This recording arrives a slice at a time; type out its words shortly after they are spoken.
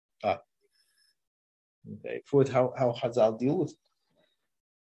Okay, fourth, how Chazal deal with it.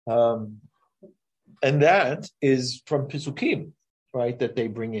 And that is from Pisukim, right, that they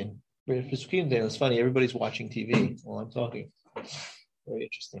bring in. Pisukim, it's funny, everybody's watching TV while I'm talking. Very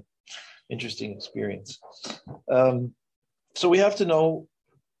interesting experience. So we have to know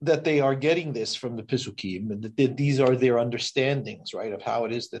that they are getting this from the Pisukim, and that these are their understandings, right, of how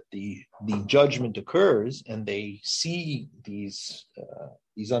it is that the judgment occurs, and they see these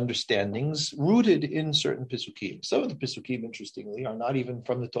understandings rooted in certain Pisukim. Some of the Pisukim, interestingly, are not even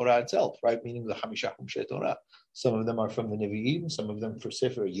from the Torah itself, right, meaning the Hamisha Chumshei Torah. Some of them are from the Nevi'im, some of them for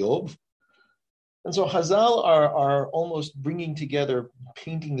Sefer Yov. And so Chazal are almost bringing together,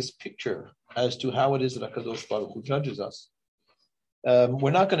 painting this picture as to how it is that HaKadosh Baruch Hu judges us.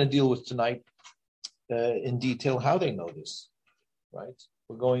 We're not going to deal with tonight in detail how they know this, right?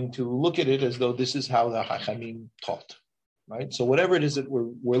 We're going to look at it as though this is how the Hachamim taught, right? So whatever it is that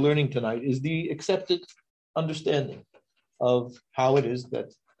we're learning tonight is the accepted understanding of how it is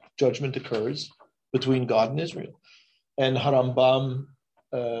that judgment occurs between God and Israel. And Harambam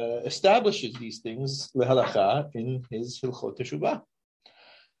establishes these things lehalacha in his Hilchot Teshuvah.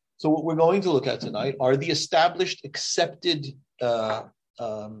 So what we're going to look at tonight are the established, accepted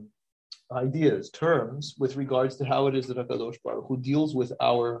ideas, terms, with regards to how it is that HaKadosh Baruch Hu deals with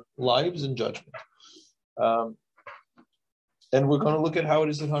our lives and judgment. And we're going to look at how it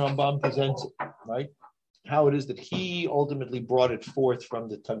is that Harambam presents it, right? How it is that he ultimately brought it forth from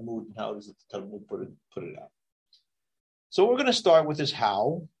the Talmud, and how it is that the Talmud put it out. So we're going to start with this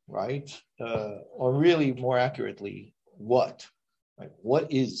how, right? Or really, more accurately, what? Right?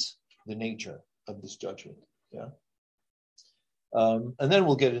 What is the nature of this judgment? Yeah. And then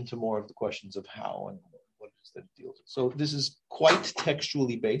we'll get into more of the questions of how and what it is that it deals with. So this is quite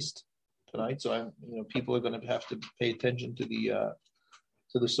textually based tonight. So people are going to have to pay attention to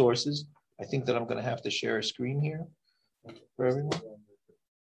the sources. I think that I'm going to have to share a screen here for everyone.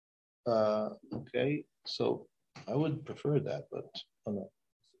 Okay, so I would prefer that, but oh no.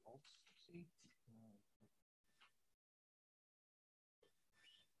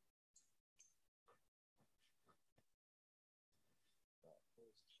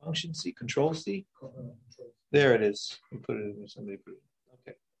 Function C, Control C. There it is. You put it in. Somebody put it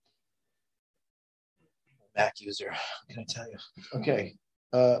in. Okay. Mac user. What can I tell you? Okay.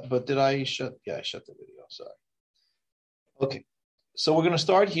 But did I shut? Yeah, I shut the video. Sorry. Okay. So we're going to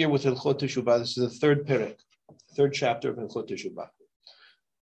start here with Hilchot Teshuvah. This is the third perek, third chapter of Hilchot Teshuvah.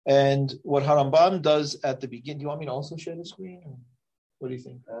 And what Harambam does at the beginning. Do you want me to also share the screen? Or what do you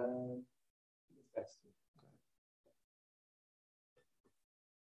think?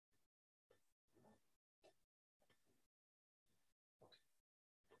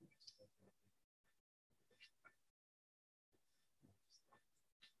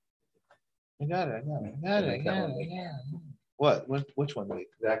 I got it. What? Which one? Wait.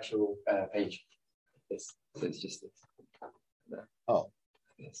 The actual page. Yes. So it's just this. Oh.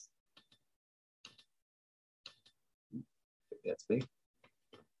 Yes. That's big.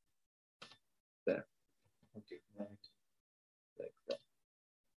 There. Okay. Like that.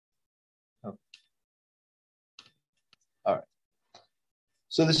 Okay. All right.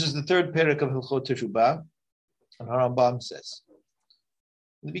 So this is the third perek of Hilchot Teshuvah, and Harambam says,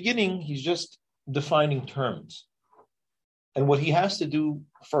 in the beginning, he's just defining terms. And what he has to do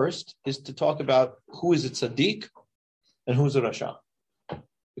first is to talk about who is a tzaddik and who's a rasha.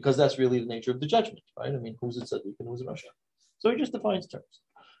 Because that's really the nature of the judgment, right? I mean, who's a tzaddik and who's a rasha. So he just defines terms.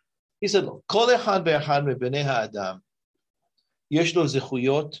 He said, Kol echad ve'echad mebenei ha'adam yesh lo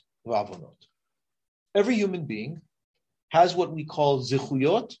zechuyot v'avonot. Every human being has what we call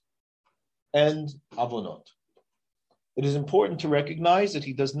zechuyot and avonot. It is important to recognize that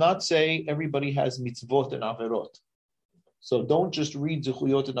he does not say everybody has mitzvot and averot. So don't just read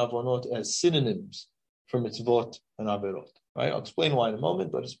zechuyot and avonot as synonyms for mitzvot and averot. Right? I'll explain why in a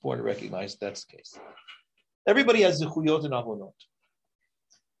moment, but it's important to recognize that's the case. Everybody has zechuyot and avonot.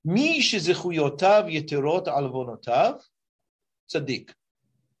 Mi shezechuyotav yeterot al avonotav, tzaddik.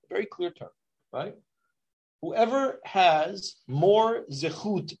 Very clear term, right? Whoever has more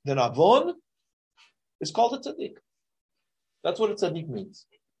zechut than avon is called a tzaddik. That's what a tzaddik means.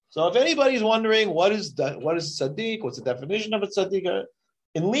 So if anybody's wondering what is tzaddik, what's the definition of a tzaddik,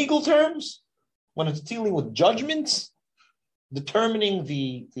 in legal terms, when it's dealing with judgments, determining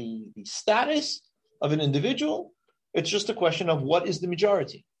the status of an individual, it's just a question of what is the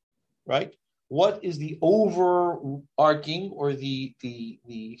majority, right? What is the overarching or the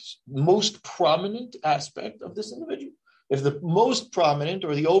most prominent aspect of this individual? If the most prominent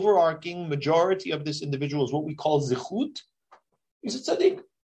or the overarching majority of this individual is what we call zechut, he's a tzaddik.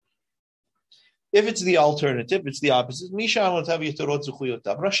 If it's the alternative, it's the opposite.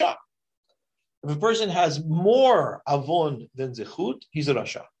 Rasha. If a person has more avon than zechut, he's a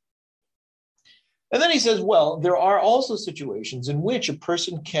rasha. And then he says, well, there are also situations in which a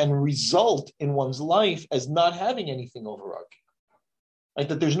person can result in one's life as not having anything overarching. Like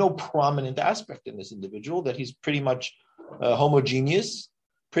that there's no prominent aspect in this individual, that he's pretty much homogeneous,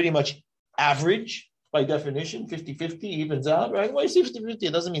 pretty much average by definition, 50-50 evens out, right? Why say 50-50?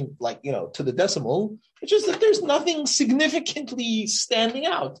 It doesn't mean to the decimal. It's just that there's nothing significantly standing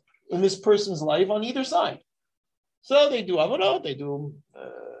out in this person's life on either side. So they do avonot,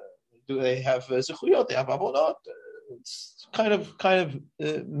 they have zechuyot, they have avonot. It's kind of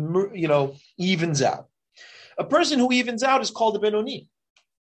evens out. A person who evens out is called a benoni.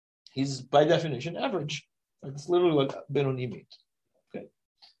 He's by definition average. That's literally what benoni means.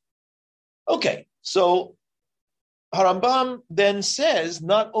 Okay. So Harambam then says,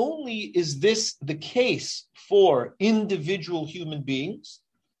 not only is this the case for individual human beings,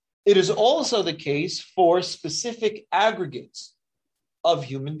 it is also the case for specific aggregates of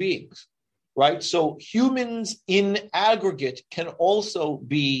human beings, right? So humans in aggregate can also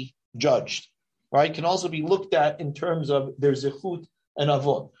be judged, right? Can also be looked at in terms of their zechut and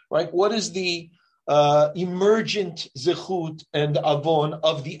avon, right? What is the emergent zechut and avon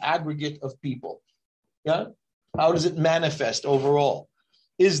of the aggregate of people? Yeah, how does it manifest overall?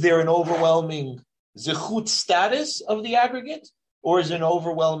 Is there an overwhelming zechut status of the aggregate, or is there an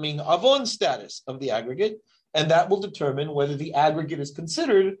overwhelming avon status of the aggregate? And that will determine whether the aggregate is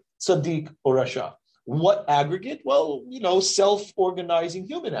considered tzaddik or rasha. What aggregate? Well, self-organizing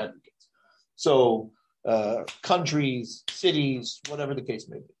human aggregates. So countries, cities, whatever the case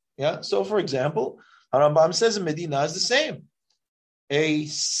may be. Yeah. So, for example, Harambam says a Medina is the same. A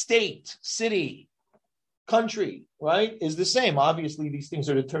state, city, country, right, is the same. Obviously, these things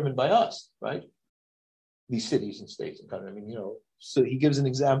are determined by us, right? These cities and states and countries. So he gives an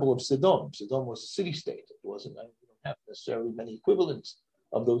example of Sodom. Sodom was a city-state. It wasn't. We don't have necessarily many equivalents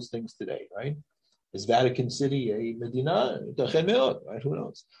of those things today, right? Is Vatican City a Medina? Right? Who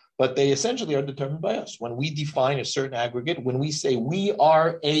knows? But they essentially are determined by us. When we define a certain aggregate, when we say we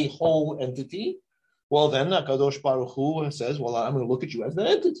are a whole entity, well, then HaKadosh Baruch Hu says, well, I'm going to look at you as that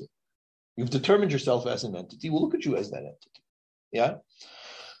entity. You've determined yourself as an entity. We'll look at you as that entity. Yeah.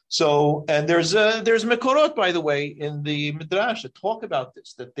 So, and there's mekorot, by the way, in the Midrash that talk about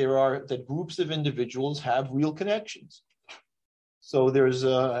this, that that groups of individuals have real connections. So there's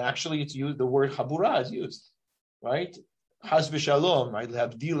it's used, the word habura is used, right? Has v'shalom, right?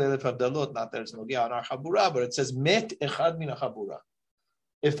 Have dil elef havdalot, not that it's nogia on our habura, but it says met echad min habura.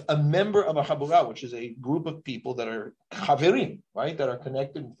 If a member of a habura, which is a group of people that are chaverim, right, that are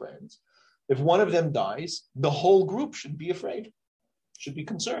connected and friends, if one of them dies, the whole group should be afraid, should be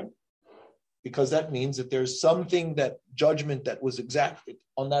concerned, because that means that there's something, that judgment that was exacted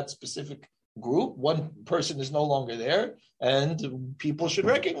on that specific group. One person is no longer there, and people should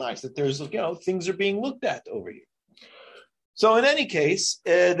recognize that there's, things are being looked at over here. So in any case,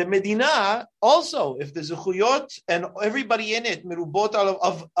 the Medina also, if the zechuyot and everybody in it, mirubot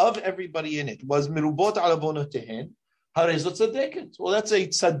of everybody in it was mirubot alavonotehen, harezot tzaddiket. Well, that's a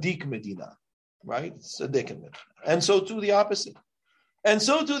tzaddik Medina, right? Tzaddik Medina. And so too the opposite. And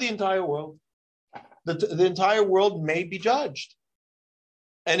so too the entire world. The entire world may be judged.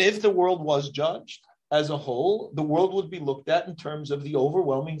 And if the world was judged as a whole, the world would be looked at in terms of the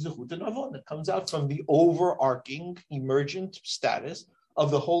overwhelming zechut and avon that comes out from the overarching emergent status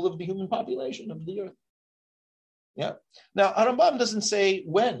of the whole of the human population of the earth. Yeah. Now, Harambam doesn't say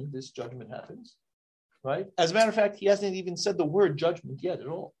when this judgment happens, right? As a matter of fact, he hasn't even said the word judgment yet at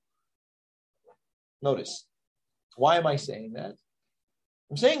all. Notice. Why am I saying that?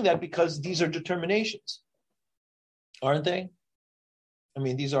 I'm saying that because these are determinations, aren't they? I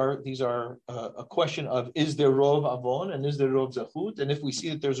mean, these are a question of, is there rov avon and is there rov zechut? And if we see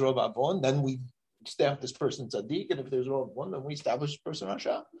that there's rov avon, then we stamp this person tzaddik, and if there's rov avon, then we establish this person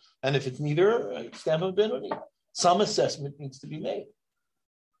rasha. And if it's neither, stamp him benoni. Some assessment needs to be made.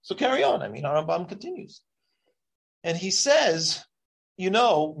 So carry on. I mean, Harambam continues, and he says,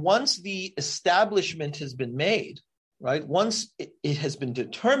 once the establishment has been made, right? Once it has been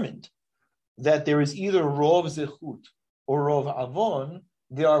determined that there is either rov zechut or rov avon,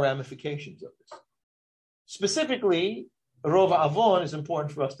 there are ramifications of this. Specifically, rov avon is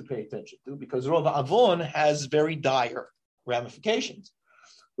important for us to pay attention to, because rov avon has very dire ramifications.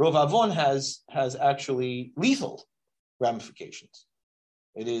 Rov avon has actually lethal ramifications.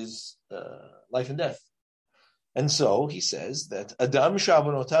 It is life and death. And so he says that Adam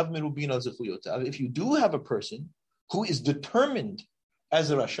shavonotav merubin al zechuyotav, if you do have a person who is determined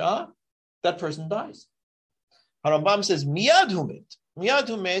as a rasha, that person dies. Harambam says, miyad humit. Miyad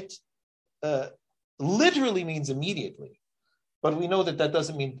humit literally means immediately, but we know that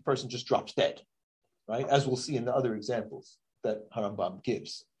doesn't mean the person just drops dead, right? As we'll see in the other examples that Harambam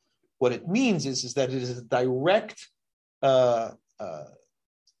gives. What it means is that it is a direct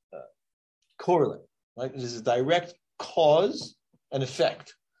correlate, right? It is a direct cause and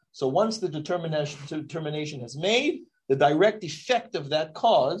effect. So once the determination has made, the direct effect of that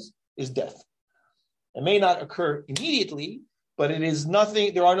cause is death. It may not occur immediately, but it is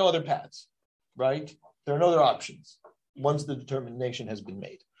nothing. There are no other paths, right? There are no other options once the determination has been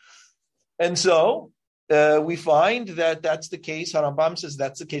made. And so we find that that's the case. Harambam says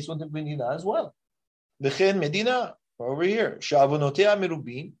that's the case with the Medina as well. V'chen Medina, over here, Sha'avonotea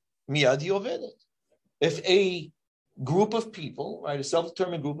merubin miyad yovedet. If a group of people, right, a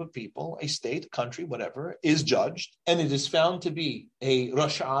self-determined group of people, a state, country, whatever, is judged, and it is found to be a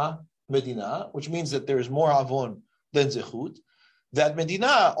Rasha Medina, which means that there is more avon than zechut, that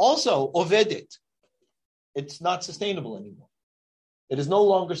Medina also ovedet. It's not sustainable anymore. It is no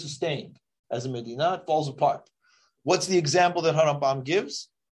longer sustained as a Medina. It falls apart. What's the example that Harambam gives?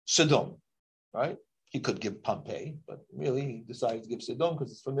 Sodom, right? He could give Pompeii, but really he decided to give Sodom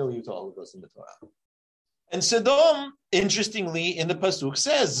because it's familiar to all of us in the Torah. And Sodom, interestingly, in the pasuk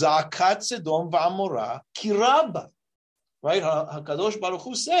says, "Zakat Sodom va'amora kiraba." Right? Hakadosh Baruch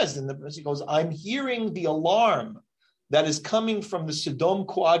Hu says in the pasuk, he goes, "I'm hearing the alarm that is coming from the Sodom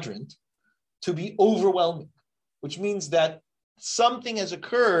quadrant to be overwhelming," which means that something has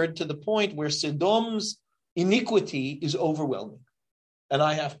occurred to the point where Sodom's iniquity is overwhelming, and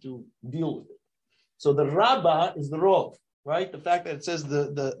I have to deal with it. So the Rabbah is the Rov, right? The fact that it says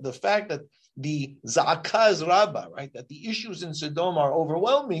the fact that the Za'aka is Rabbah, right? That the issues in Sodom are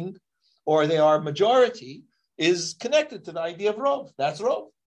overwhelming, or they are majority, is connected to the idea of Rov. That's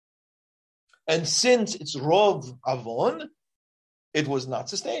Rov. And since it's Rov Avon, it was not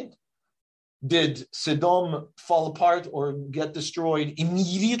sustained. Did Sodom fall apart or get destroyed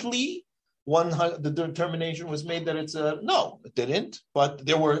immediately? The determination was made that it's no, it didn't. But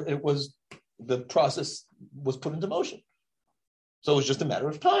the process was put into motion. So it was just a matter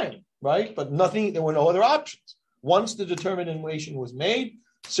of time, right? But there were no other options. Once the determination was made,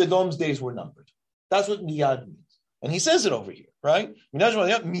 Sodom's days were numbered. That's what miyad means. And he says it over here, right?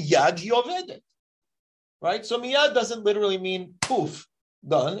 Miyad yovedet. Right? So miyad doesn't literally mean poof,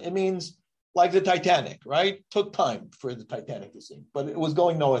 done. It means like the Titanic, right? Took time for the Titanic to sink, but it was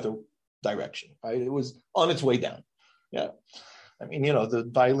going no other direction, right? It was on its way down. Yeah. I mean, the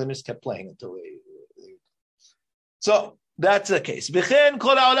violinist kept playing until they. So that's the case. So to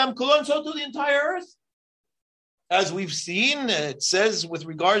the entire earth. As we've seen, it says with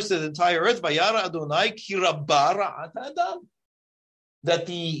regards to the entire earth, Vayara Adonai kirabara adam, that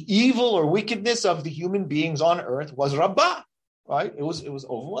the evil or wickedness of the human beings on earth was rabbah, right? It was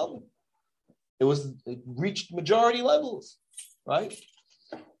overwhelming. It reached majority levels, right?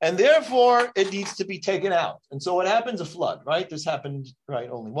 And therefore, it needs to be taken out. And so what happens? A flood, right? This happened, right,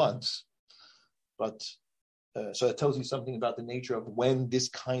 only once. But so that tells you something about the nature of when this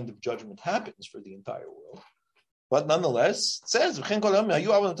kind of judgment happens for the entire world. But nonetheless, it says,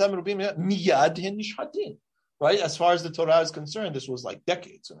 right? As far as the Torah is concerned, this was like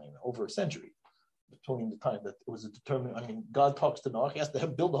decades, over a century, between the time that it was determined. God talks to Noah, he has to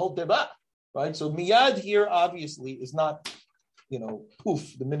build the whole Tebah, right? So miyad here obviously is not,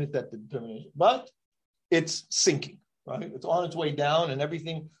 poof, the minute that the determination, but it's sinking, right? It's on its way down and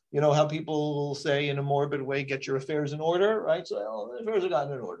everything, how people will say in a morbid way, get your affairs in order, right? So the affairs are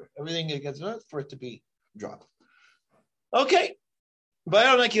gotten in order. Everything gets in order for it to be dropped. Okay.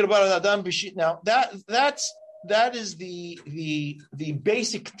 Now that is the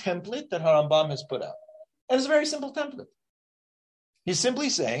basic template that Harambam has put out. And it's a very simple template. He's simply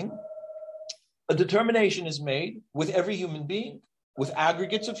saying a determination is made with every human being, with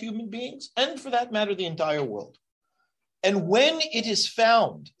aggregates of human beings, and for that matter, the entire world. And when it is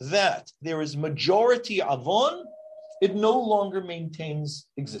found that there is majority avon, it no longer maintains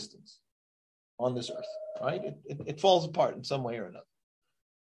existence on this earth, right? It falls apart in some way or another.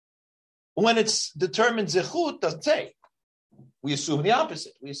 When it's determined zechut, doesn't say. We assume the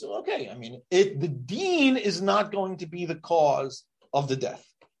opposite. We assume, okay, the deen is not going to be the cause of the death,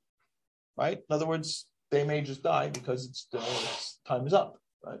 right? In other words, they may just die because it's time is up,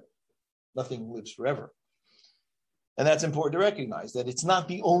 right? Nothing lives forever. And that's important to recognize, that it's not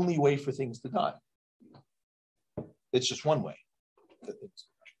the only way for things to die. It's just one way for things to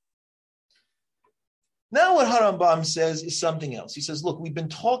die. Now what Harambam says is something else. He says, look, we've been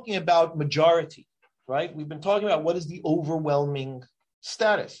talking about majority, right? We've been talking about what is the overwhelming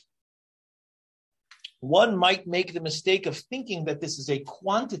status. one might make the mistake of thinking that this is a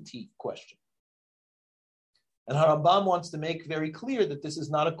quantity question. And Harambam wants to make very clear that this is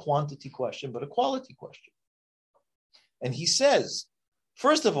not a quantity question, but a quality question. And he says,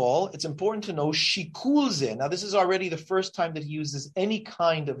 first of all, it's important to know shikul zeh. Now, this is already the first time that he uses any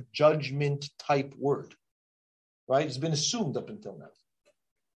kind of judgment type word, right? It's been assumed up until now.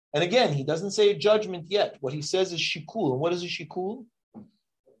 And again, he doesn't say judgment yet. What he says is shikul. And what is a shikul?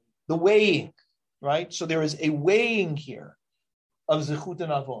 The weighing, right? So there is a weighing here of zechut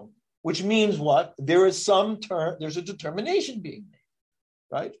and avon, which means what? There is there's a determination being made,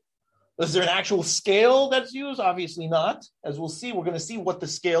 right? Is there an actual scale that's used? Obviously not. As we'll see, we're going to see what the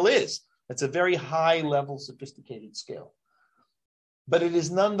scale is. It's a very high level, sophisticated scale. But it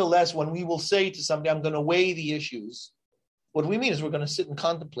is nonetheless, when we will say to somebody, I'm going to weigh the issues, what we mean is we're going to sit and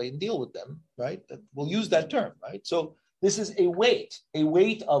contemplate and deal with them, right? We'll use that term, right? So this is a weight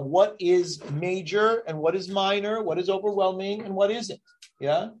of what is major and what is minor, what is overwhelming and what isn't.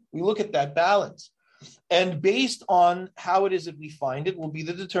 Yeah, we look at that balance. And based on how it is that we find it will be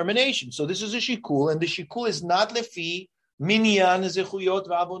the determination. So this is a shikul, and the shikul is not lefi minyan zechuyot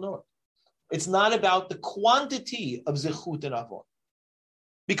v'avonot. It's not about the quantity of zechut and avon,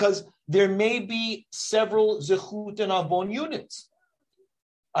 because there may be several zechut and avon units.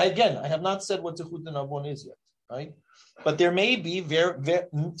 I have not said what zechut and avon is yet, right? But there may be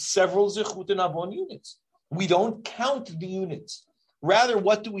several zechut and avon units. We don't count the units. Rather,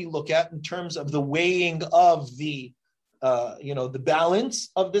 what do we look at in terms of the weighing of the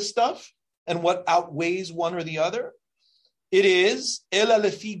balance of this stuff and what outweighs one or the other? It is ela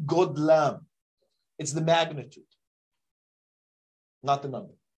lefi godlam. It's the magnitude, not the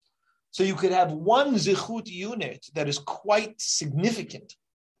number. So you could have one zechut unit that is quite significant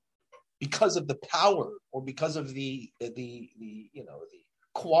because of the power or because of the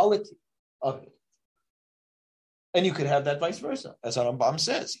quality of it. And you could have that vice versa, as Rambam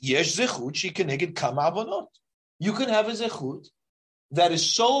says. Yesh zechut shekeneged kama avonot. You can have a zechut that is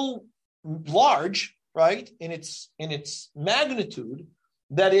so large, right, in its magnitude,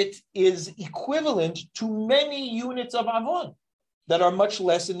 that it is equivalent to many units of avon that are much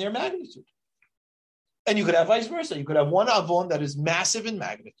less in their magnitude. And you could have vice versa. You could have one avon that is massive in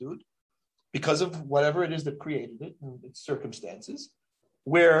magnitude because of whatever it is that created it and its circumstances,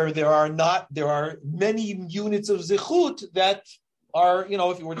 where there are many units of zechut that are,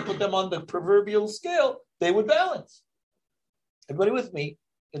 if you were to put them on the proverbial scale, they would balance. Everybody with me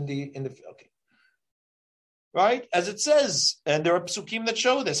in the okay. Right? As it says, and there are psukim that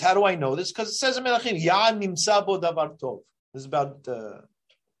show this. How do I know this? Because it says in Melachim, Ya nimsa bo davar tov. This is about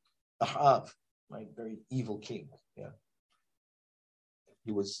Ahav, right? Very evil king. Yeah.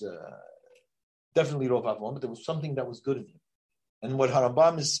 He was definitely Rov Avon, but there was something that was good in him. And what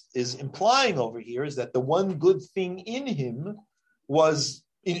Harambam is implying over here is that the one good thing in him was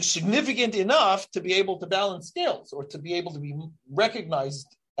significant enough to be able to balance scales or to be able to be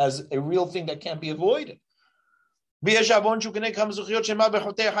recognized as a real thing that can't be avoided. And it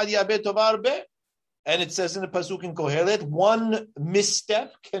says in the Pasuk in Kohelet, one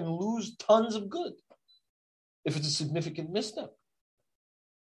misstep can lose tons of good if it's a significant misstep.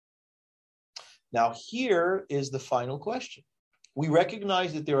 Now here is the final question. We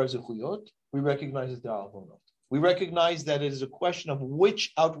recognize that there are zechuyot. We recognize that there are avonot. We recognize that it is a question of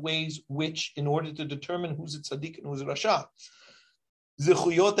which outweighs which in order to determine who's a tzaddik and who's a rasha.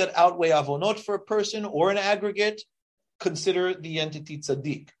 Zechuyot that outweigh avonot for a person or an aggregate, consider the entity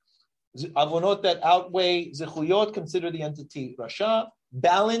tzaddik. Avonot that outweigh zechuyot, consider the entity rasha.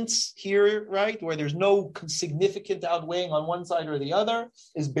 Balance here, right, where there's no significant outweighing on one side or the other,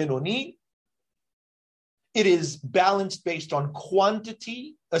 is benoni. It is balanced based on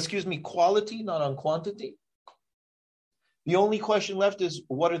quality, not on quantity. The only question left is,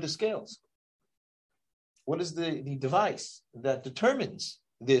 what are the scales? What is the device that determines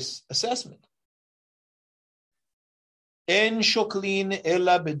this assessment? En shoklin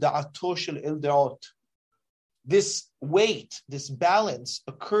ela b'da'ato shel el da'ot. This weight, this balance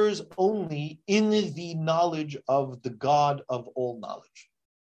occurs only in the knowledge of the God of all knowledge.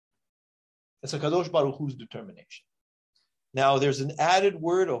 It's a Kadosh Baruch Hu's determination. Now, there's an added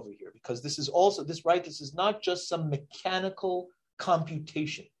word over here because this is not just some mechanical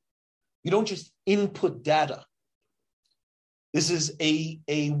computation. You don't just input data. This is a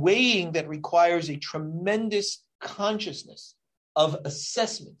weighing that requires a tremendous consciousness of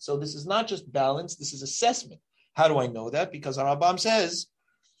assessment. So this is not just balance, this is assessment. How do I know that? Because Rambam says,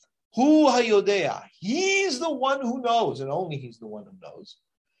 Hu hayodea, he's the one who knows, and only he's the one who knows.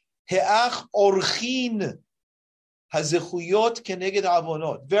 He'ach orchin hazechuyot keneged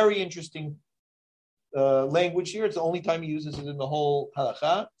avonot. Very interesting language here. It's the only time he uses it in the whole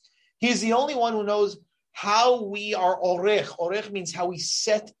halakha. He's the only one who knows how we are orech. Orech means how we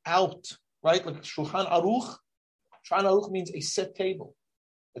set out, right? Like Shulchan Aruch. Shulchan Aruch means a set table.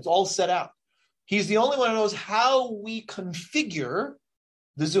 It's all set out. He's the only one who knows how we configure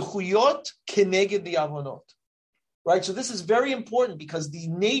the zechuyot keneged the avonot. Right? So this is very important because the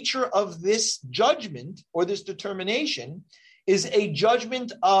nature of this judgment or this determination is a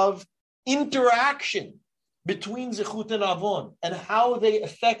judgment of interaction between zechut and avon and how they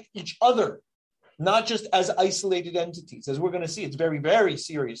affect each other, not just as isolated entities. As we're going to see, it's very, very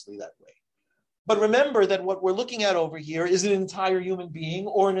seriously that way. But remember that what we're looking at over here is an entire human being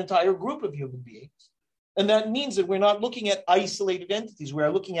or an entire group of human beings. And that means that we're not looking at isolated entities. We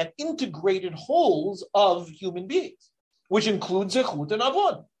are looking at integrated wholes of human beings, which include zechut and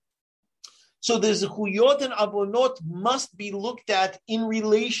avon. So the zechuyot and avonot must be looked at in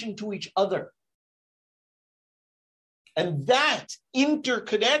relation to each other. And that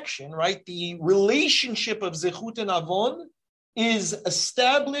interconnection, right, the relationship of zechut and avon is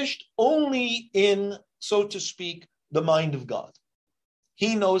established only in, so to speak, the mind of God.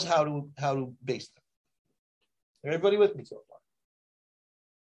 He knows how to base them. Everybody with me so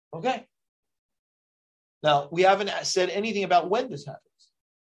far? Okay. Now, we haven't said anything about when this happens.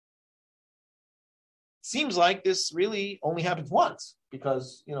 Seems like this really only happens once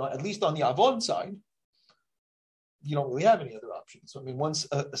because, at least on the avon side, you don't really have any other options. I mean, once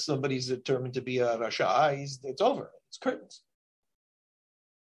somebody's determined to be a rasha, it's over. It's curtains.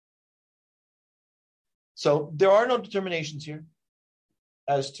 So there are no determinations here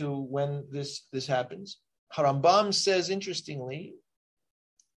as to when this happens. Harambam says, interestingly,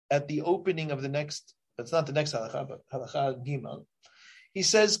 at the opening of the next, that's not the next halakha, but halakha Gimel, he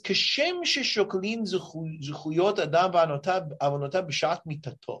says, "Kashem sheshoklin zechuyot adam v'avonotav b'shat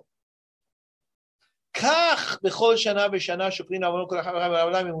mitato. Kach b'chol shana v'shana shoklin avonot kol echad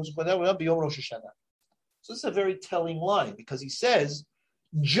v'echad v'olam v'zechuyot b'yom Rosh Hashanah." So this is a very telling line because he says,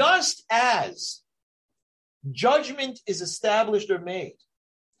 just as judgment is established or made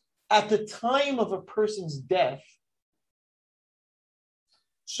at the time of a person's death,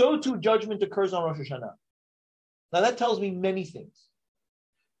 so too judgment occurs on Rosh Hashanah. Now that tells me many things.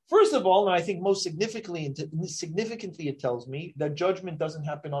 First of all, and I think most significantly it tells me that judgment doesn't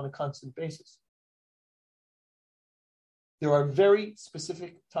happen on a constant basis. There are very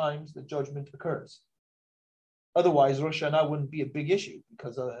specific times that judgment occurs. Otherwise, Rosh Hashanah wouldn't be a big issue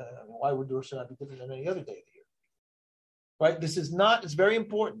because why would Rosh Hashanah be different than any other day of the year? Right? It's very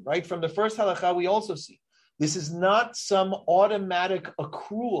important, right? From the first halakha, we also see this is not some automatic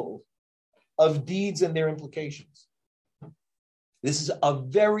accrual of deeds and their implications. This is a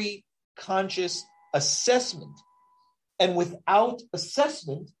very conscious assessment. And without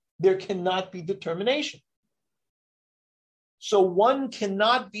assessment, there cannot be determination. So one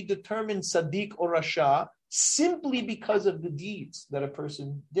cannot be determined Sadiq or Rasha simply because of the deeds that a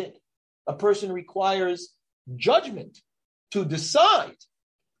person did. A person requires judgment to decide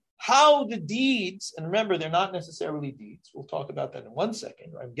how the deeds, and remember, they're not necessarily deeds. We'll talk about that in 1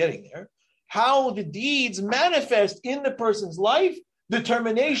 second. I'm getting there. How the deeds manifest in the person's life,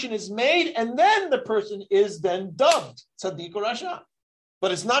 determination is made, and then the person is then dubbed Tzaddik or Rasha.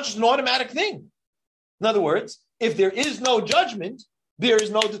 But it's not just an automatic thing. In other words, if there is no judgment, there is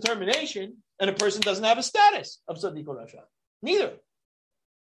no determination, and a person doesn't have a status of Tzaddik or Rasha. Neither.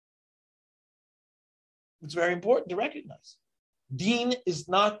 It's very important to recognize. Deen is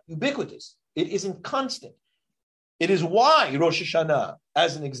not ubiquitous. It isn't constant. It is why Rosh Hashanah,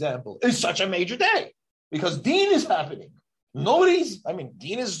 as an example, is such a major day. Because Deen is happening.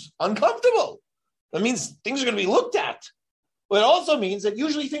 Deen is uncomfortable. That means things are going to be looked at. But it also means that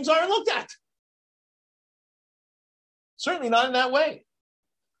usually things aren't looked at. Certainly not in that way.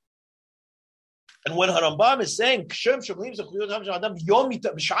 And when Harambam is saying, no,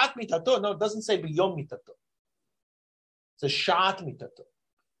 it doesn't say b'yom mitato. It's a sha'at mitato.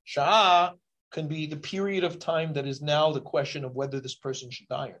 Sha'ah can be the period of time that is now the question of whether this person should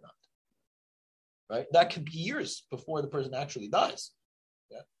die or not. Right? That could be years before the person actually dies.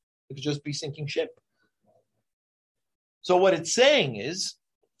 Yeah? It could just be sinking ship. So what it's saying is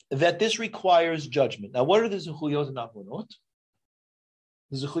that this requires judgment. Now, what are the zechuyot and avonot?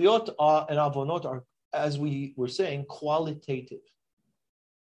 The zechuyot and avonot are, as we were saying, qualitative.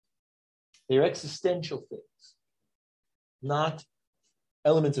 They're existential things, not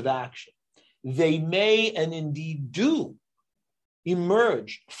elements of action. They may and indeed do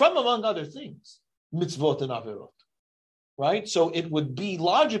emerge from, among other things, mitzvot and averot. Right? So it would be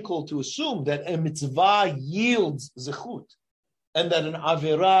logical to assume that a mitzvah yields zechut. and that an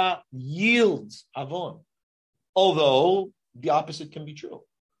avera yields avon. Although the opposite can be true.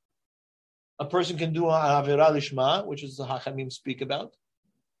 A person can do an avera lishma, which is the Hachamim speak about,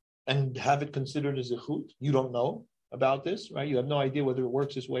 and have it considered as a chut. You don't know about this, right? You have no idea whether it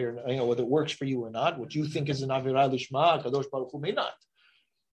works this way or not, whether it works for you or not. What you think is an avera lishma, Kadosh Baruch Hu may not.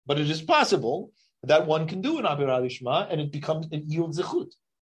 But it is possible that one can do an avera lishma and it yields a chut.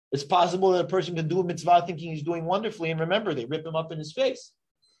 It's possible that a person can do a mitzvah thinking he's doing wonderfully, and remember, they rip him up in his face,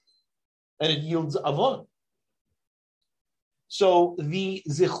 and it yields avon. So the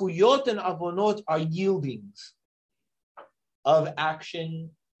zechuyot and avonot are yieldings of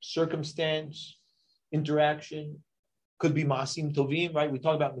action, circumstance, interaction. Could be maasim tovim, right? We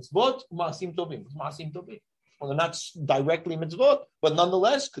talk about mitzvot, maasim tovim. Maasim tovim. Well, they're not directly mitzvot, but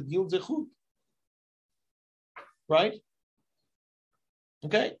nonetheless could yield zechut. Right?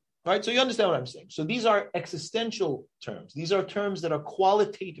 Okay? Right? So you understand what I'm saying. So these are existential terms. These are terms that are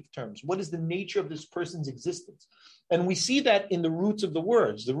qualitative terms. What is the nature of this person's existence? And we see that in the roots of the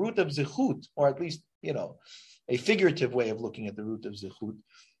words. The root of zechut, or at least, a figurative way of looking at the root of zechut,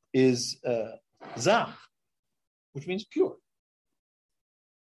 is zach, which means pure.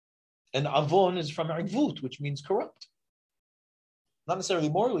 And avon is from igvut, which means corrupt. Not necessarily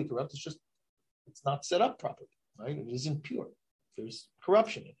morally corrupt, it's not set up properly, right? It isn't pure. There's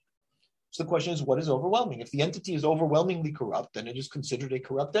corruption in it. So the question is, what is overwhelming? If the entity is overwhelmingly corrupt, then it is considered a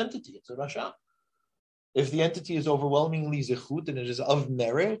corrupt entity. It's a rasha. If the entity is overwhelmingly zechut and it is of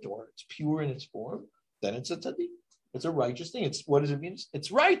merit, or it's pure in its form, then it's a tzaddik. It's a righteous thing. What does it mean?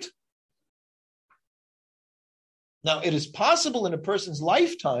 It's right. Now, it is possible in a person's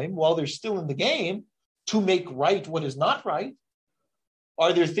lifetime, while they're still in the game, to make right what is not right.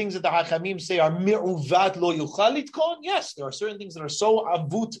 Are there things that the Hachamim say are mi'uvat lo yuchal litkon? Yes, there are certain things that are so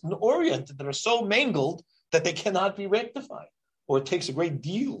avut oriented, that are so mangled, that they cannot be rectified. Or it takes a great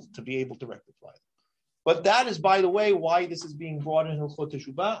deal to be able to rectify them. But that is, by the way, why this is being brought in Hilchot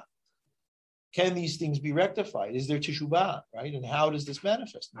Teshuvah. Can these things be rectified? Is there Teshuvah, right? And how does this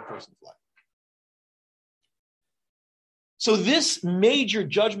manifest in a person's life? So this major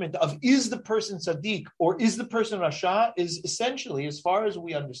judgment of is the person tzaddik or is the person rasha is essentially, as far as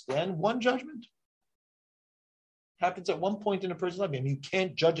we understand, one judgment. Happens at one point in a person's life. I mean, you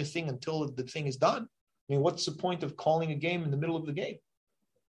can't judge a thing until the thing is done. I mean, what's the point of calling a game in the middle of the game?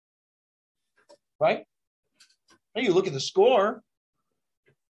 Right? Now you look at the score,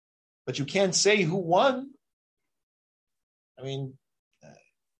 but you can't say who won. I mean,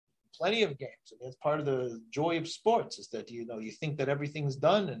 plenty of games. I mean, it's part of the joy of sports is that, you think that everything's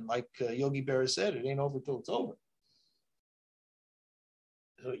done. And like Yogi Berra said, it ain't over till it's over.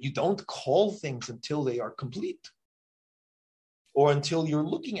 So you don't call things until they are complete or until you're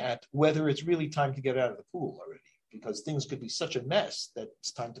looking at whether it's really time to get out of the pool already, because things could be such a mess that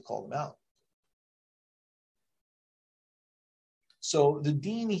it's time to call them out. So the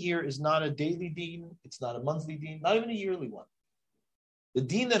deen here is not a daily deen. It's not a monthly deen, not even a yearly one. The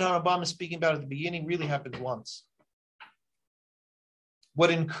deen that Harambam is speaking about at the beginning really happens once.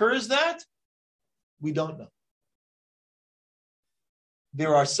 What incurs that, we don't know.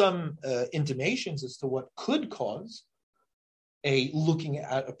 There are some intimations as to what could cause a looking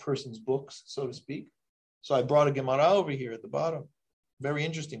at a person's books, so to speak. So I brought a Gemara over here at the bottom. Very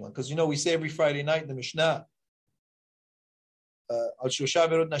interesting one. Because, we say every Friday night in the Mishnah,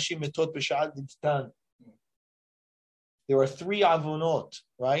 there are 3 avonot,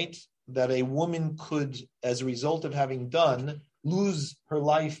 right, that a woman could, as a result of having done, lose her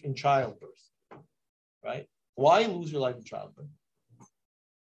life in childbirth, right? Why lose her life in childbirth?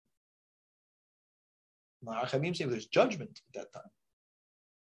 Hachamim say there's judgment at that time.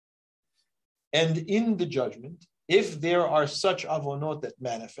 And in the judgment, if there are such avonot that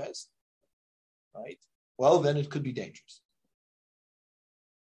manifest, right, well, then it could be dangerous.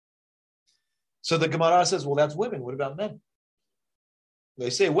 So the Gemara says, well, that's women. What about men?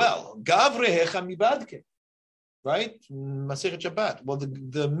 They say, well, gavrehecha mibadke, right? Masechet Shabbat. Well,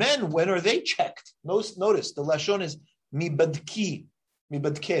 the men, when are they checked? Notice the lashon is mibadki.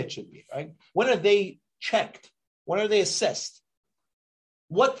 Mibadke it should be, right? When are they checked? When are they assessed?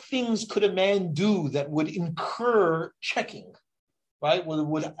 What things could a man do that would incur checking, right?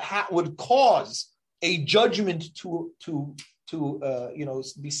 Would cause a judgment to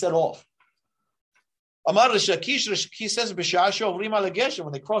be set off. Amar Shakish says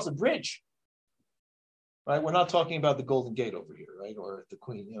when they cross a bridge, right? We're not talking about the Golden Gate over here, right? Or the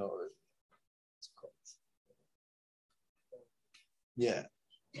Queen, or yeah.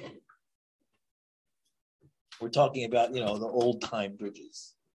 We're talking about, the old time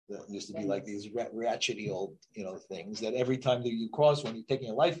bridges, That used to be like these ratchety old, things that every time that you cross one, you're taking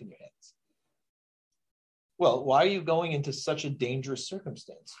a life in your hands. Well, why are you going into such a dangerous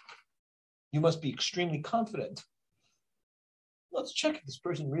circumstance? You must be extremely confident. Let's check if this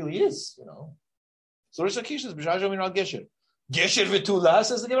person really is, So Rosh Hashanah says, Gesher. Gesher v'tula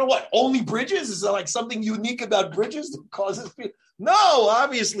says, what? Only bridges? Is there like something unique about bridges that causes people? No,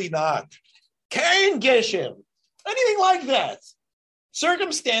 obviously not. Kain Gesher. Anything like that.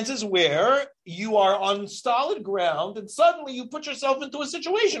 Circumstances where you are on solid ground and suddenly you put yourself into a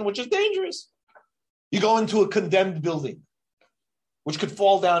situation which is dangerous. You go into a condemned building, which could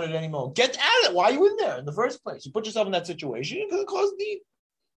fall down at any moment. Get out of it. Why are you in there in the first place? You put yourself in that situation, you're going to cause need.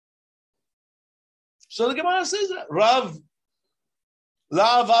 So the Gemara says that. Rav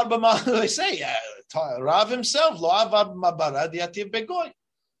himself,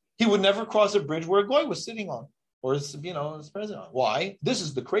 he would never cross a bridge where a goy was sitting on, or is present on. Why? This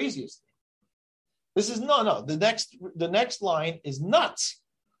is the craziest thing. This is no. The next line is nuts.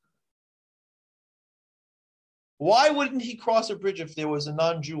 Why wouldn't he cross a bridge if there was a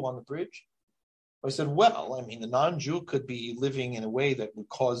non-Jew on the bridge? I said, the non-Jew could be living in a way that would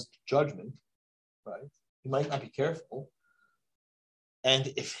cause judgment, right? He might not be careful.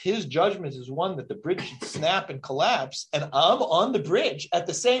 And if his judgment is one that the bridge should snap and collapse, and I'm on the bridge at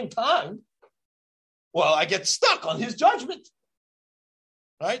the same time, well, I get stuck on his judgment.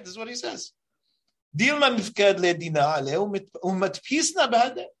 Right? This is what he says. He'll have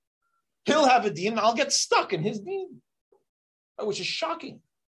a deen, and I'll get stuck in his deen, which is shocking,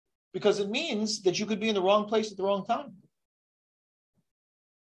 because it means that you could be in the wrong place at the wrong time.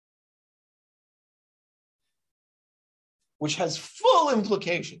 Which has full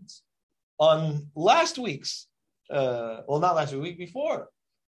implications on last week's, not last week, before,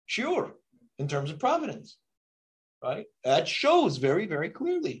 shiur, in terms of providence, right? That shows very, very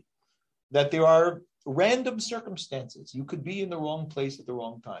clearly that there are random circumstances. You could be in the wrong place at the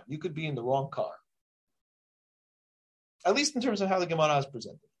wrong time. You could be in the wrong car. At least in terms of how the Gemara is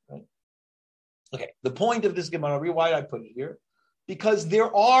presented, right? Okay, the point of this Gemara, why I put it here, because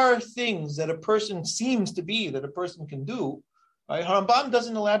there are things that a person seems to be, that a person can do, right? Harambam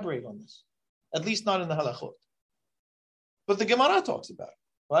doesn't elaborate on this, at least not in the halachot. But the Gemara talks about it,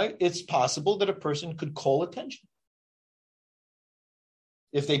 right? It's possible that a person could call attention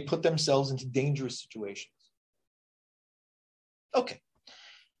if they put themselves into dangerous situations. Okay.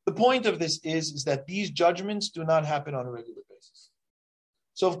 The point of this is that these judgments do not happen on a regular basis.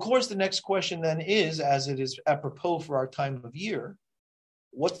 So, of course, the next question then is, as it is apropos for our time of year,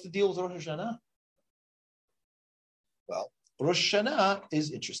 what's the deal with Rosh Hashanah? Well, Rosh Hashanah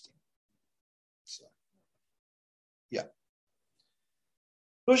is interesting. So, yeah.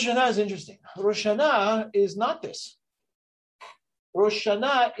 Rosh Hashanah is interesting. Rosh Hashanah is not this. Rosh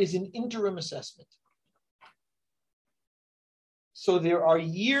Hashanah is an interim assessment. So there are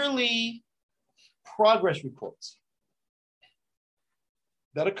yearly progress reports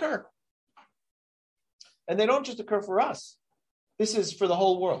that occur. And they don't just occur for us. This is for the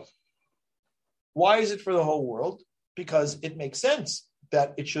whole world. Why is it for the whole world? Because it makes sense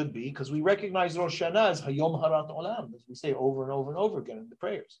that it should be, because we recognize Rosh Hashanah as Hayom Harat Olam, as we say over and over and over again in the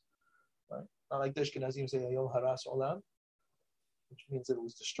prayers. Right? Not like the Ashkenazim say Hayom Haras Olam, which means that it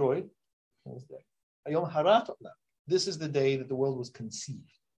was destroyed. Hayom Harat Olam. This is the day that the world was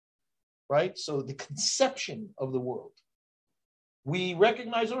conceived. Right? So the conception of the world. We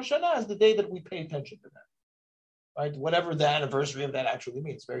recognize Rosh Hashanah as the day that we pay attention to that. Right? Whatever the anniversary of that actually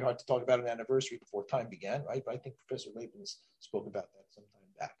means. It's very hard to talk about an anniversary before time began, right? But I think Professor Leibniz spoke about that some time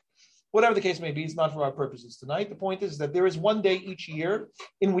back. Whatever the case may be, it's not for our purposes tonight. The point is that there is one day each year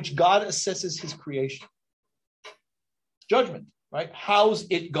in which God assesses his creation. Judgment, right? How's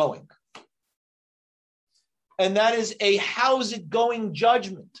it going? And that is a how's it going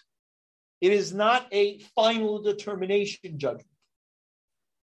judgment. It is not a final determination judgment.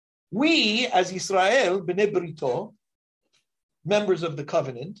 We, as Yisrael, B'nei Brito, members of the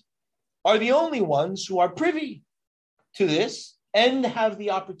covenant, are the only ones who are privy to this and have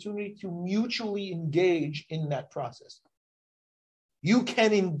the opportunity to mutually engage in that process. You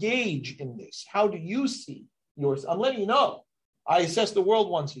can engage in this. How do you see yours? I'm letting you know. I assess the world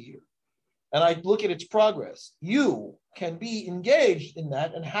once a year, and I look at its progress. You can be engaged in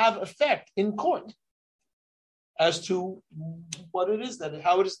that and have effect in court as to what it is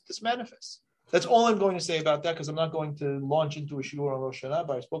how it is this manifests. That's all I'm going to say about that, because I'm not going to launch into a shiur on Rosh Hashanah,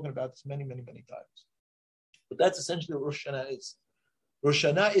 but I've spoken about this many, many, many times. But that's essentially what Rosh Hashanah is. Rosh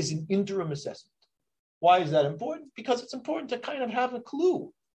Hashanah is an interim assessment. Why is that important? Because it's important to kind of have a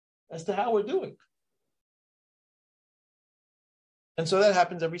clue as to how we're doing. And so that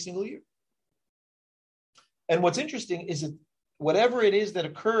happens every single year. And what's interesting is that whatever it is that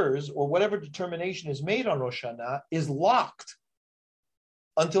occurs or whatever determination is made on Rosh Hashanah is locked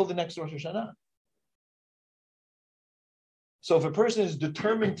until the next Rosh Hashanah. So if a person is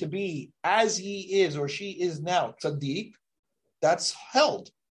determined to be as he is or she is now, tzaddik, that's held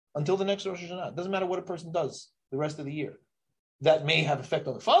until the next Rosh Hashanah. It doesn't matter what a person does the rest of the year. That may have effect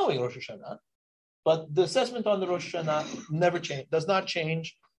on the following Rosh Hashanah, but the assessment on the Rosh Hashanah does not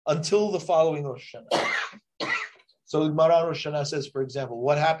change until the following Rosh Hashanah. So Maran Rosh Hashanah says, for example,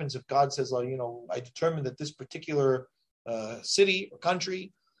 what happens if God says, I determined that this particular city or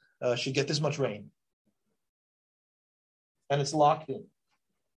country should get this much rain, and it's locked in,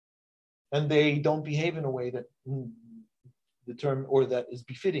 and they don't behave in a way that that is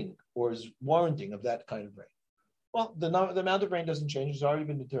befitting or is warranting of that kind of rain. Well, the amount of rain doesn't change; it's already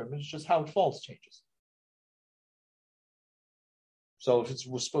been determined. It's just how it falls changes. So if it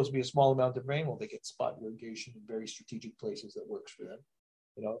was supposed to be a small amount of rain, well, they get spot irrigation in very strategic places that works for them.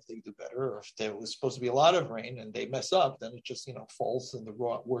 If they do better, or if there was supposed to be a lot of rain and they mess up, then it just, falls in the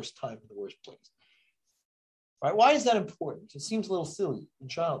worst time in the worst place. Right? Why is that important? It seems a little silly and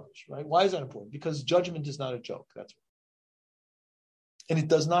childish, right? Why is that important? Because judgment is not a joke. That's right. And it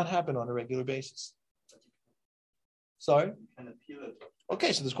does not happen on a regular basis. Sorry? An appeal.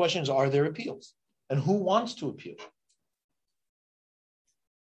 Okay, so this question is, are there appeals? And who wants to appeal?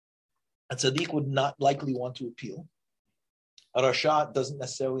 A tzaddik would not likely want to appeal. A rasha doesn't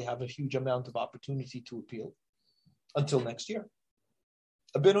necessarily have a huge amount of opportunity to appeal until next year.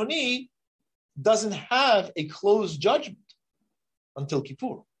 A benoni doesn't have a closed judgment until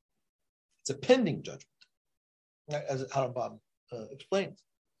Kippur. It's a pending judgment, as Harambam explains.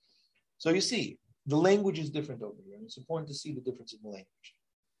 So you see, the language is different over here, and it's important to see the difference in the language.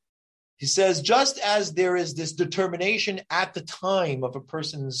 He says, just as there is this determination at the time of a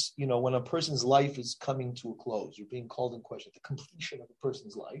person's, when a person's life is coming to a close, you're being called in question, the completion of a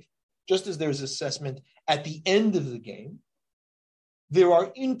person's life, just as there's assessment at the end of the game, there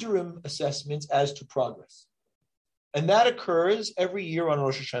are interim assessments as to progress. And that occurs every year on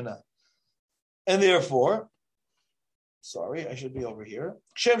Rosh Hashanah. And therefore, I should be over here.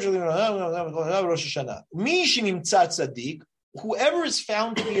 Whoever is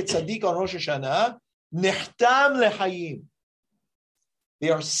found to be a tzaddik on Rosh Hashanah, nechtam lechayim. They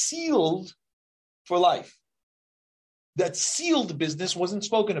are sealed for life. That sealed business wasn't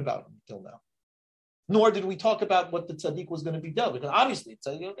spoken about until now. Nor did we talk about what the tzaddik was going to be dealt with. Because obviously,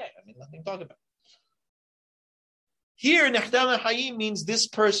 tzaddik, nothing to talk about. Here, nechtam lechayim means this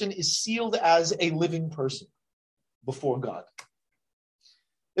person is sealed as a living person before God.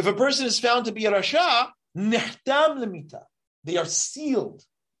 If a person is found to be a rasha, nechtam lemita. They are sealed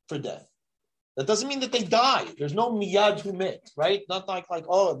for death. That doesn't mean that they die. There's no miyad hu met, right? Not like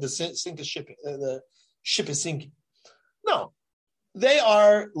the ship is sinking. No, they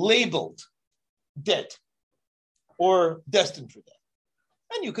are labeled dead or destined for death.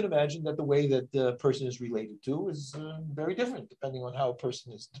 And you can imagine that the way that the person is related to is very different depending on how a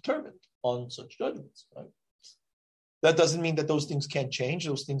person is determined on such judgments. Right? That doesn't mean that those things can't change.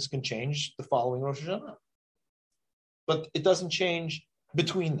 Those things can change the following Rosh Hashanah. But it doesn't change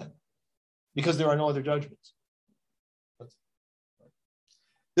between them because there are no other judgments.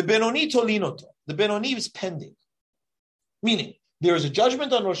 The Benoni Tolinoto. The Benoni is pending. Meaning, there is a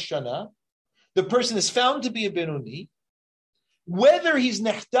judgment on Rosh Hashanah. The person is found to be a Benoni. Whether he's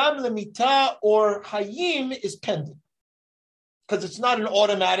Nechtam Lemita or Hayim is pending. Because it's not an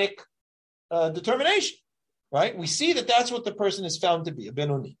automatic determination. Right? We see that that's what the person is found to be, a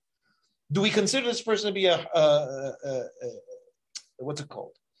Benoni. Do we consider this person to be what's it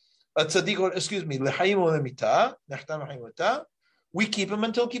called? A tzaddik, lechayim or lemita, nechtam lechayim. We keep him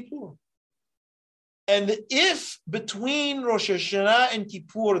until Kippur. And if between Rosh Hashanah and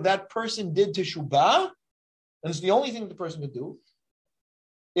Kippur that person did teshubah, and it's the only thing the person could do,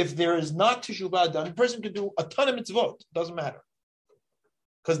 if there is not teshubah done, the person could do a ton of mitzvot. It doesn't matter.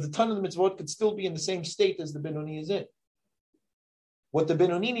 Because the ton of the mitzvot could still be in the same state as the Benoni is in. What the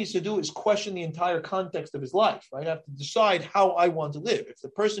Benoni needs to do is question the entire context of his life, right? I have to decide how I want to live. If the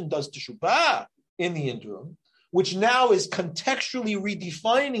person does teshubah in the interim, which now is contextually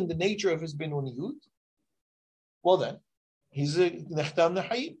redefining the nature of his Benoniyut, well then, he's a nechtam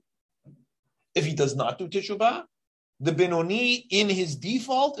nechayim. If he does not do teshubah, the Benoni in his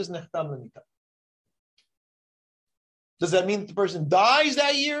default is nechtam lemita. Does that mean that the person dies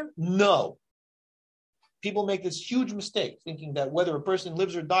that year? No. People make this huge mistake, thinking that whether a person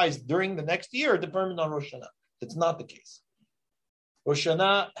lives or dies during the next year are determined on Rosh Hashanah. That's not the case. Rosh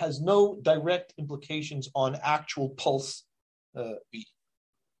Hashanah has no direct implications on actual pulse be.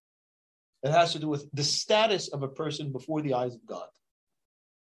 It has to do with the status of a person before the eyes of God,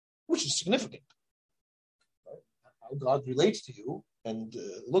 which is significant. Right? How God relates to you and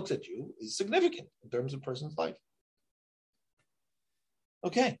looks at you is significant in terms of a person's life.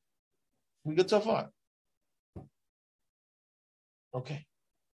 Okay, we good so far? Okay.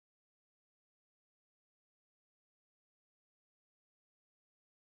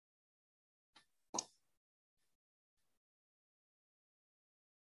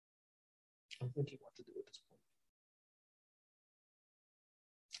 I'm thinking what to do at this point.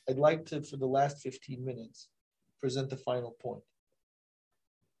 I'd like to, for the last 15 minutes, present the final point.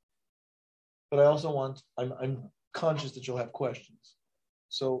 But I also I'm conscious that you'll have questions.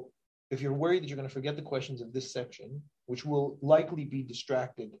 So if you're worried that you're going to forget the questions of this section, which will likely be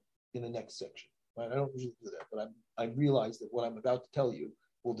distracted in the next section, right? I don't usually do that, but I realize that what I'm about to tell you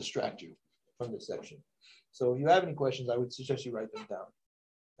will distract you from this section. So if you have any questions, I would suggest you write them down,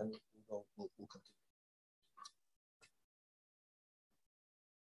 and we'll continue.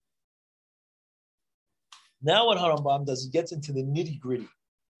 Now what Harambam does, he gets into the nitty-gritty.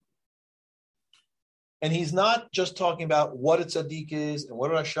 And he's not just talking about what a tzaddik is and what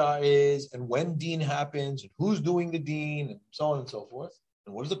a rasha is and when deen happens and who's doing the deen and so on and so forth.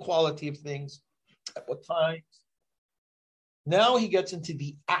 And what is the quality of things, at what times. Now he gets into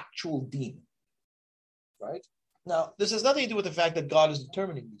the actual deen, right? Now, this has nothing to do with the fact that God is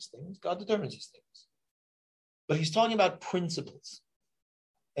determining these things. God determines these things. But he's talking about principles.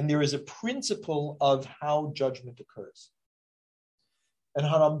 And there is a principle of how judgment occurs. And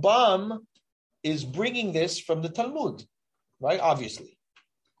Harambam is bringing this from the Talmud, right? Obviously.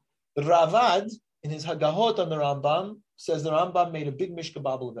 The Ravad, in his Hagahot on the Rambam, says the Rambam made a big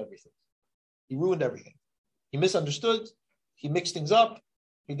mishkababel of everything. He ruined everything. He misunderstood. He mixed things up.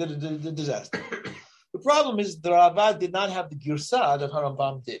 He did a disaster. The problem is the Ravad did not have the girsah that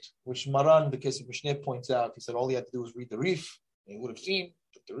Harambam did, which Maran, the case of Mishneh, points out. He said all he had to do was read the Rif, and he would have seen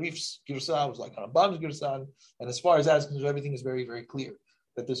that the Rif's girsah was like Harambam's girsah. And as far as that is concerned, everything is very, very clear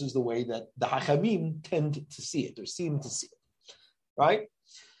that this is the way that the Hachamim tend to see it, or seem to see it, right?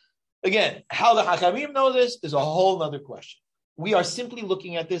 Again, how the Hachamim know this is a whole other question. We are simply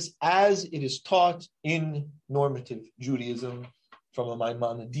looking at this as it is taught in normative Judaism from a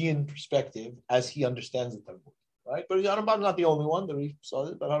Maimonidean perspective, as he understands the Talmud, right? But Harambam is not the only one. The Rif saw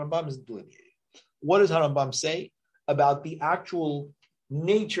it, but Harambam is delineating. What does Harambam say about the actual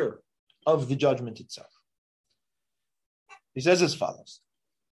nature of the judgment itself? He says as follows.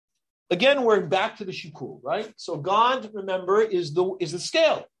 Again, we're back to the shikul, right? So God, remember, is the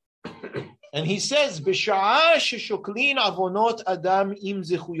scale. And he says, B'sha'ah sheshoklin avonot adam im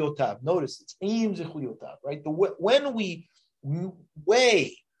zechuyotav. Notice, it's im zechuyotav, right? When we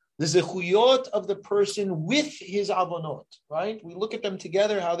weigh the zechuyot of the person with his avonot, right? We look at them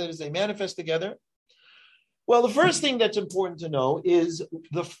together, how that is they manifest together. Well, the first thing that's important to know is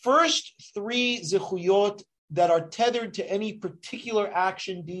the first three zechuyot that are tethered to any particular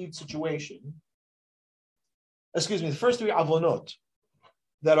action, deed, situation. The first three avonot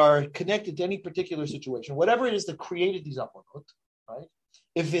that are connected to any particular situation, whatever it is that created these avonot, right?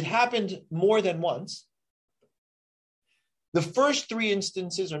 If it happened more than once, the first three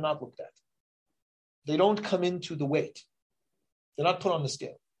instances are not looked at. They don't come into the weight. They're not put on the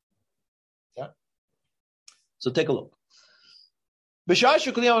scale. Yeah? So take a look. Right?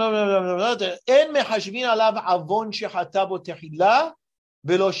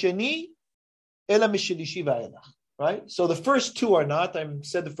 So the first two are not. I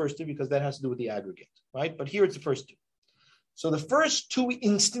said the first two because that has to do with the aggregate, right? But here it's the first two. So the first two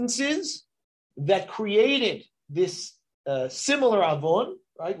instances that created this similar avon,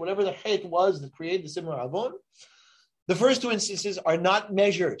 right? Whatever the hate was that created the similar avon, the first two instances are not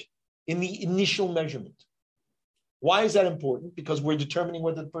measured in the initial measurement. Why is that important? Because we're determining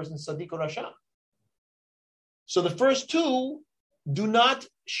whether the person is tzaddik or rasha. So the first two do not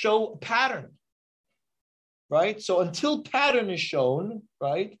show a pattern, right? So until pattern is shown,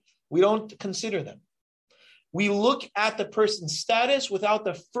 right, we don't consider them. We look at the person's status without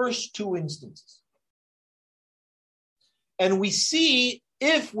the first two instances. And we see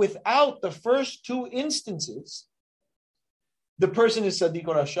if without the first two instances, the person is tzaddik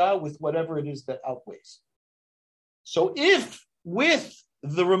or rasha with whatever it is that outweighs. So if with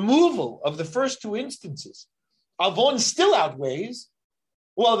the removal of the first two instances, avon still outweighs,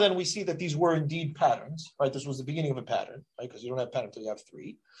 well, then we see that these were indeed patterns, right? This was the beginning of a pattern, right? Because you don't have pattern until you have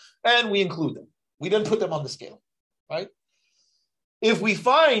three. And we include them. We then put them on the scale, right? If we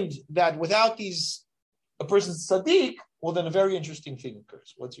find that without these, a person's tzaddik, well, then a very interesting thing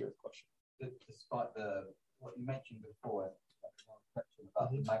occurs. What's your question? Despite what you mentioned before, question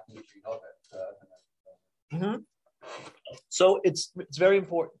about the magnitude of it. So it's very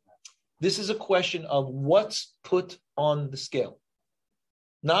important. This is a question of what's put on the scale,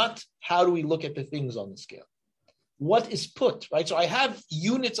 not how do we look at the things on the scale. What is put, right? So I have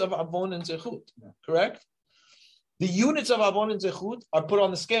units of avon and zechut, correct? The units of avon and zechut are put on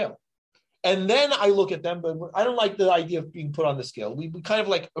the scale. And then I look at them, but I don't like the idea of being put on the scale. We kind of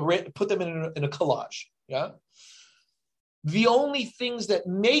like put them in a collage, yeah? The only things that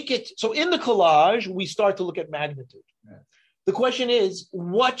make it, so in the collage, we start to look at magnitude. Yeah. The question is,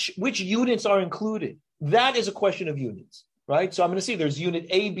 which units are included? That is a question of units, right? So I'm going to see there's unit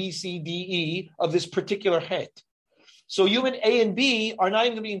A, B, C, D, E of this particular head. So unit A and B are not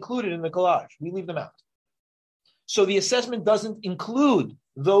even going to be included in the collage. We leave them out. So the assessment doesn't include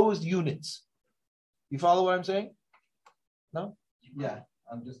those units. You follow what I'm saying? No? Yeah,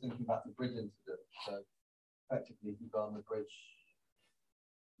 I'm just thinking about the bridge incident. So effectively, if you go on the bridge,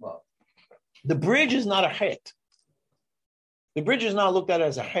 well, the bridge is not a het. The bridge is not looked at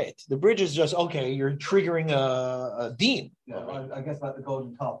as a het. The bridge is just, okay, you're triggering a deen. Yeah, I guess like the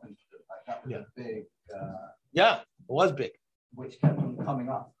golden calf incident, like that was a big... yeah, it was big. Which kept on coming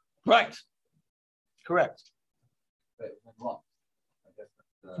up. Right. Correct. But it went wrong.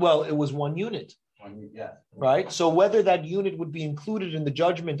 Well, it was one unit. Yeah. Right. So whether that unit would be included in the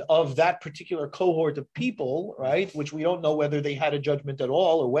judgment of that particular cohort of people, right, which we don't know whether they had a judgment at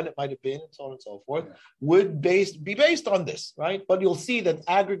all or when it might have been, and so on and so forth, would be based on this, right? But you'll see that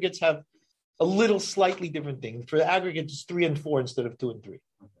aggregates have a little slightly different thing. For the aggregates, it's 3 and 4 instead of 2 and 3.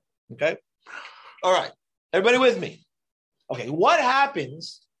 Okay. All right. Everybody with me? Okay. What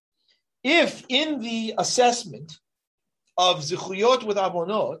happens if in the assessment of zichuyot with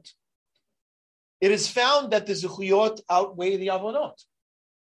avonot, it is found that the zichuyot outweigh the avonot?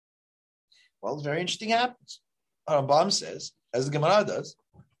 Well, it's very interesting happens. Rambam says, as the Gemara does,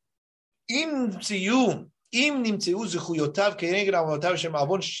 im nimtzeu zichuyotav keneged avonotav shem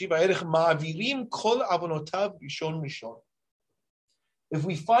avon shiva erech ma'avirim kol avonotav rishon rishon. If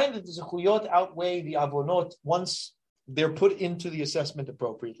we find that the zichuyot outweigh the avonot once they're put into the assessment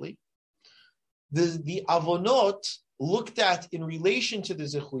appropriately, the avonot looked at in relation to the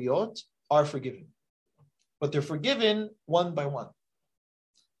zichuyot are forgiven. But they're forgiven one by one.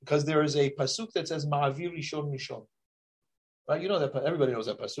 Because there is a pasuk that says, Ma'avir Rishon Rishon. Right? You know that, everybody knows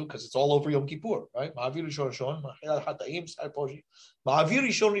that pasuk because it's all over Yom Kippur, right? Ma'avir Rishon Rishon, Ma'avir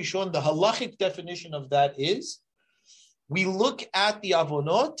Rishon Rishon, the halachic definition of that is, we look at the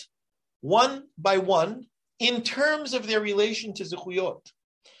avonot one by one in terms of their relation to zichuyot.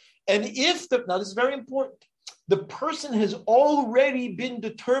 And if now this is very important, the person has already been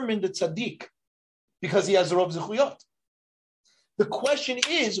determined a tzaddik because he has rov zichuyot. The question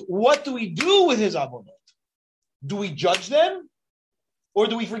is, what do we do with his avonot? Do we judge them or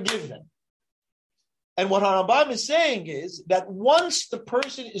do we forgive them? And what Harambam is saying is that once the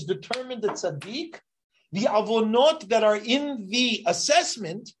person is determined a tzaddik, the avonot that are in the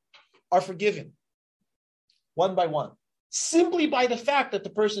assessment are forgiven one by one, simply by the fact that the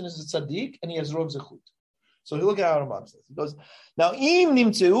person is a tzaddik and he has rov zichut. So look at how Rambam says. He goes, now, im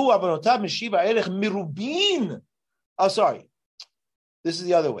nimtzeu avonotav meshiva erech mirubin. Oh, sorry. This is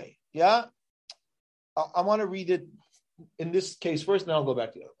the other way. Yeah? I want to read it in this case first, and then I'll go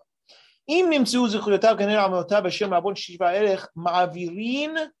back to the other one. Im nimtzeu zichuyotav kaner avonotav b'shem avon shiva erech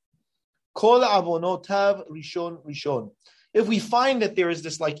ma'avirin kol avonotav rishon rishon. If we find that there is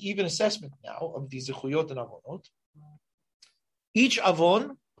this like even assessment now of these zichuyot and avonot, each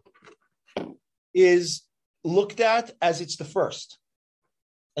avon is looked at as it's the first.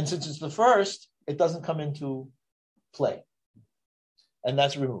 And since it's the first, it doesn't come into play. And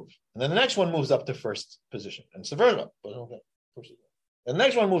that's removed. And then the next one moves up to first position. And it's the first one. Okay, push it away. And the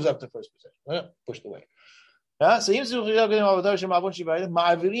next one moves up to first position. Pushed away. So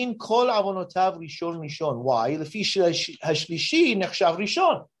ma'avirin kol avonotav rishon rishon. Why?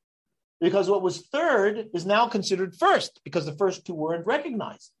 Because what was third is now considered first, because the first two weren't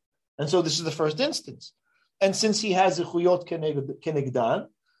recognized. And so this is the first instance. And since he has zichuyot kenegdan,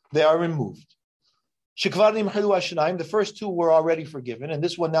 they are removed. The first two were already forgiven, and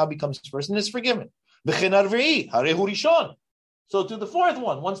this one now becomes first and is forgiven. So to the fourth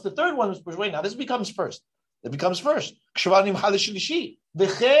one, once the third one was pushed away, now this becomes first. It becomes first.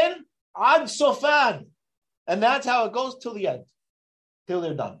 And that's how it goes till the end, till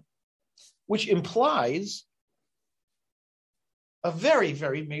they're done. Which implies a very,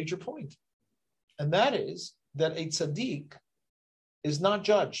 very major point. And that is that a tzaddik is not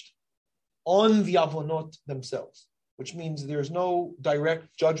judged on the avonot themselves, which means there's no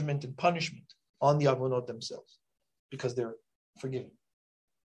direct judgment and punishment on the avonot themselves, because they're forgiven.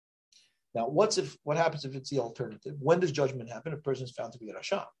 Now, what happens if it's the alternative? When does judgment happen? A person is found to be a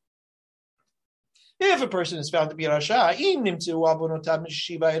Rasha. If a person is found to be a Rasha,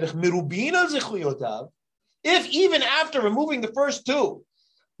 if even after removing the first two,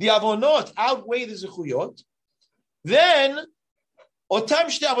 the avonot outweigh the zechuyot, then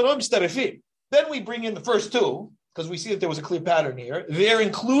then we bring in the first two, because we see that there was a clear pattern here. They're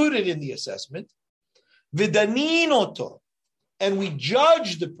included in the assessment. V'danin and we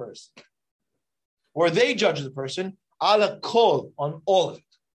judge the person, or they judge the person, ala kol, on all of it.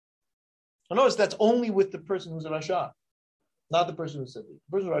 Now notice that's only with the person who's a Rasha, not the person who's Tzaddik.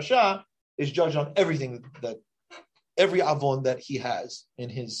 The person who's Rasha is judged on everything, that every avon that he has in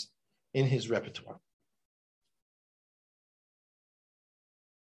his repertoire.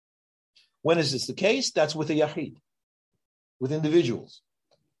 When is this the case? That's with a yachid, with individuals.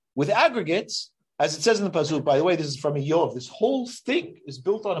 With aggregates, as it says in the pasuk, by the way, this is from a Yov. This whole thing is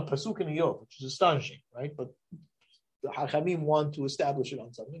built on a pasuk in a Yov, which is astonishing, right? But the Hachamim want to establish it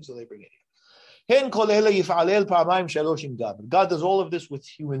on something, so they bring it here. God does all of this with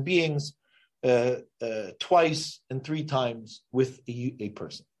human beings twice and three times with a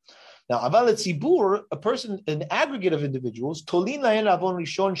person. Now, aval tzibur, a person, an aggregate of individuals, tolin lahen avon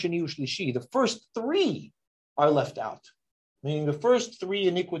rishon, sheni u'shlishi. The first three are left out, meaning the first three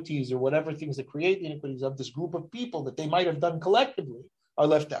iniquities or whatever things that create the iniquities of this group of people that they might have done collectively are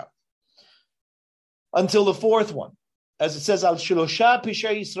left out until the fourth one, as it says, al shlosha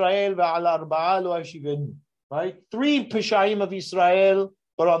pishay Yisrael ve'al arba'a lo hashivenu. Right, 3 pishaim of Yisrael,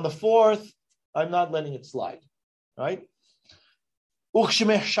 but on the fourth, I'm not letting it slide. Right. Right, so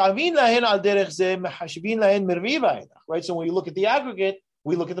when we look at the aggregate,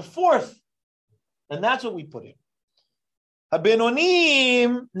 we look at the fourth, and that's what we put in.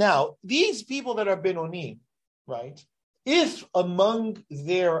 Habenonim. Now, these people that are benonim, right? If among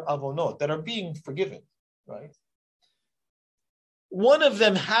their avonot that are being forgiven, right, one of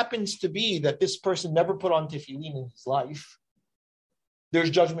them happens to be that this person never put on tefillin in his life, there's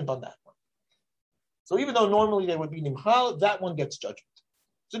judgment on that one. So even though normally they would be nimchal, that one gets judgment.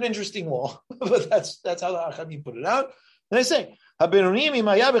 It's an interesting law, but that's how the Achamim put it out. And I say, הבינונים, אם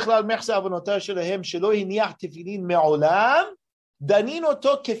היה בכלל מחסה עוונותיו שלהם שלא הניח תפילין מעולם, דנין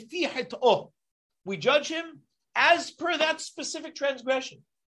אותו כפי חטאו. We judge him as per that specific transgression.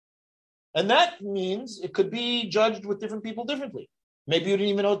 And that means it could be judged with different people differently. Maybe you didn't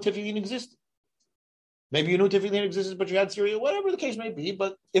even know tefillin existed. Maybe you knew tefillin existed, but you had Syria, whatever the case may be.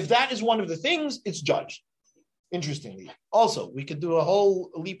 But if that is one of the things, it's judged. Interestingly. Also, we could do a whole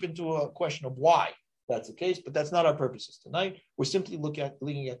leap into a question of why that's the case, but that's not our purposes tonight. We're simply looking at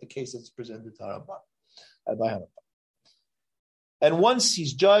the case that's presented to Harambam. And once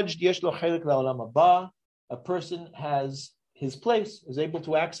he's judged, yesh lo chelik la'olam haba, a person has his place, is able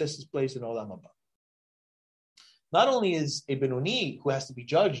to access his place in olam haba. Not only is a benoni who has to be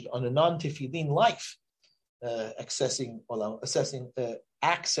judged on a non-tefillin life, accessing olam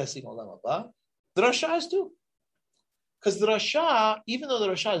haba, the Rasha is too. Because the Rasha, even though the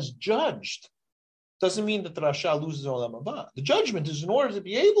Rasha is judged, doesn't mean that the Rasha loses Olam Haba. The judgment is in order to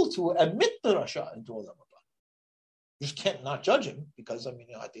be able to admit the Rasha into Olam Haba. You just can't not judge him because,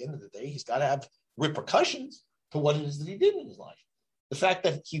 at the end of the day, he's got to have repercussions to what it is that he did in his life. The fact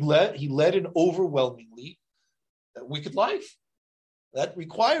that he led an overwhelmingly wicked life, that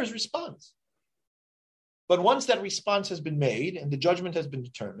requires response. But once that response has been made and the judgment has been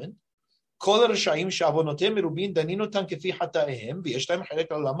determined,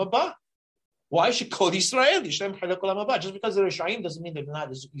 why should Kol Yisrael? Just because they're Rishaim doesn't mean they're not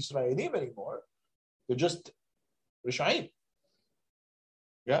Yisraelim anymore. They're just Rishaim.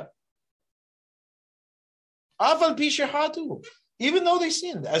 Yeah. Even though they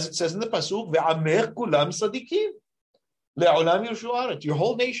sinned, as it says in the pasuk, ve'amer kulam tzadikim le'olam yushu aret. Your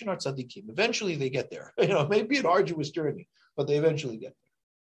whole nation are tzadikim. Eventually they get there. It may be an arduous journey, but they eventually get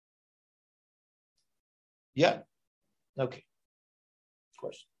there. Yeah. Okay.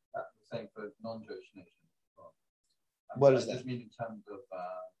 Question. Saying for non-Jewish nations. What does that just mean in terms of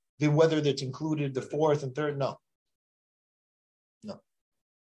whether that's included the fourth and third? No.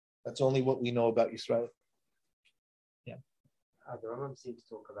 That's only what we know about Yisrael. Yeah. The Rambam seems to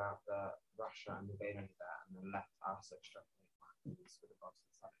talk about the Russia and the Benoni there, and the left us extrapolate with regards to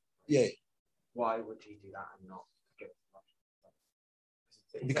the side. Yeah. Why would he do that and not give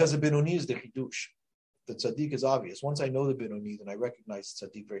Russia? Because the Benoni is the Hidush. The tzaddik is obvious. Once I know the Benoni, then I recognize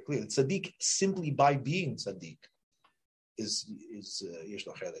tzaddik very clearly. The tzaddik, simply by being tzaddik, is yesh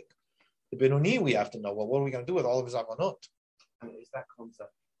lo chelik. The Benoni, we have to know, well, what are we going to do with all of his avanot? And is that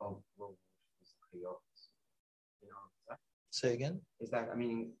concept of Say again? Is that, I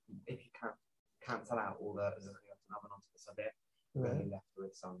mean, if you can't cancel out all the Zechiyot and Avanot for the Sadeh, you're only left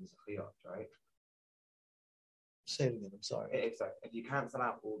with some Zechiyot, right? Say it again, I'm sorry. If you cancel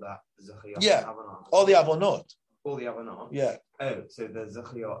out all that Zechiyot Yeah, and Avanot. all the Avonot. All the Avanot? Yeah. Oh, so the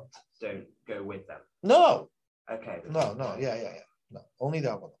Zechiyot don't go with them? No. Okay. No, yeah. No, only the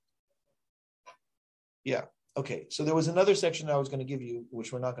Avonot. Yeah. Okay, so there was another section that I was going to give you,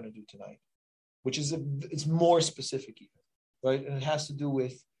 which we're not going to do tonight, which is it's more specific even, right? And it has to do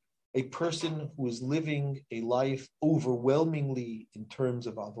with a person who is living a life overwhelmingly in terms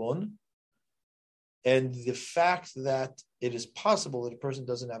of Avon, and the fact that it is possible that a person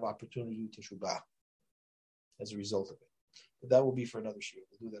doesn't have opportunity to Teshuvah as a result of it. But that will be for another shiur.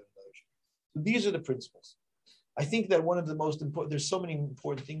 We'll do that another shiur. So these are the principles. I think that one of the most important, there's so many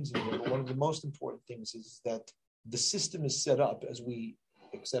important things in here, but one of the most important things is that the system is set up, as we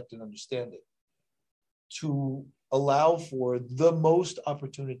accept and understand it, to allow for the most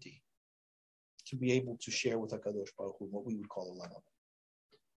opportunity to be able to share with HaKadosh Baruch Hu, what we would call a Olam Haba.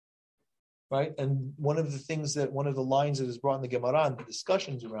 Right? And one of the lines that is brought in the Gemara and the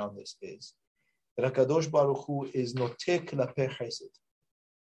discussions around this is that HaKadosh Baruch Hu is noteh klapeh chesed.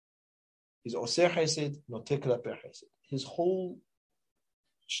 He's Oseh Chesed, Noteh Klapeh Chesed. His whole,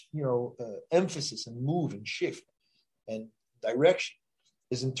 emphasis and move and shift and direction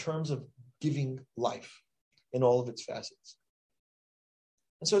is in terms of giving life in all of its facets.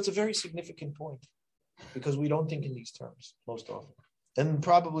 And so it's a very significant point because we don't think in these terms most often. And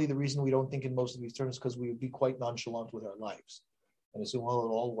probably the reason we don't think in most of these terms is because we would be quite nonchalant with our lives and assume, well,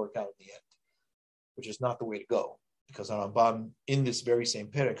 it'll all work out in the end, which is not the way to go. Because Rambam, in this very same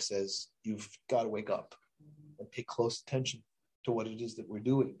perek, says you've got to wake up and pay close attention to what it is that we're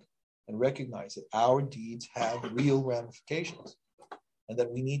doing and recognize that our deeds have real ramifications and that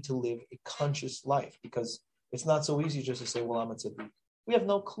we need to live a conscious life because it's not so easy just to say, well, I'm a tzaddik. We have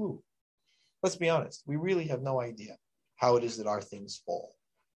no clue. Let's be honest. We really have no idea how it is that our things fall.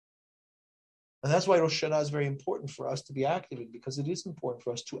 And that's why Rosh Hashanah is very important for us to be active in because it is important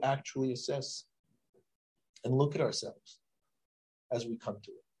for us to actually assess and look at ourselves as we come to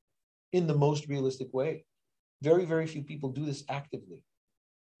it in the most realistic way. Very, very few people do this actively.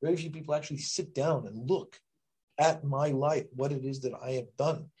 Very few people actually sit down and look at my life, what it is that I have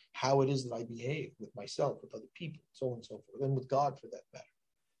done, how it is that I behave with myself, with other people, so on and so forth, and with God for that matter.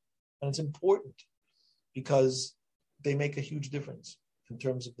 And it's important because they make a huge difference in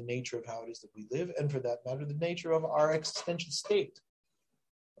terms of the nature of how it is that we live, and for that matter, the nature of our existential state,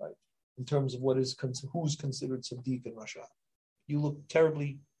 right? In terms of who's considered Sadiq and Rasha. You look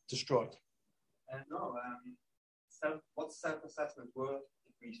terribly distraught. What's self-assessment worth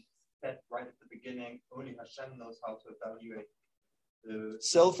if we said right at the beginning, only Hashem knows how to evaluate the...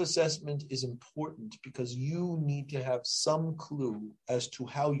 Self-assessment is important because you need to have some clue as to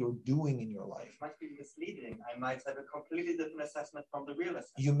how you're doing in your life. It might be misleading. I might have a completely different assessment from the real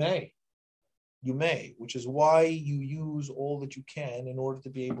assessment. You may, which is why you use all that you can in order to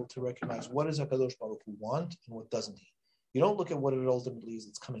be able to recognize what does HaKadosh Baruch Hu want and what doesn't he. You don't look at what it ultimately is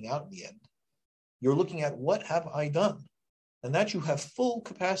that's coming out in the end. You're looking at what have I done? And that you have full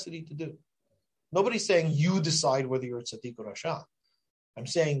capacity to do. Nobody's saying you decide whether you're a tzaddik or rasha. I'm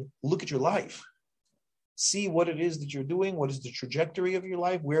saying look at your life. See what it is that you're doing. What is the trajectory of your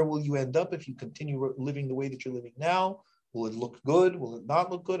life? Where will you end up if you continue living the way that you're living now? Will it look good? Will it not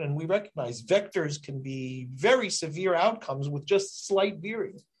look good? And we recognize vectors can be very severe outcomes with just slight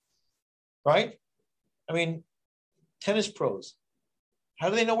veering, right? I mean, tennis pros, how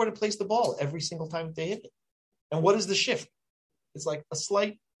do they know where to place the ball every single time that they hit it? And what is the shift? It's like a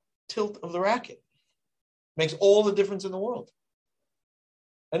slight tilt of the racket. Makes all the difference in the world.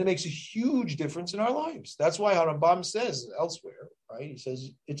 And it makes a huge difference in our lives. That's why Rambam says elsewhere, right? He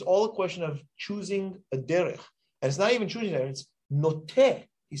says, it's all a question of choosing a derech. And it's not even choosing that, it's noteh.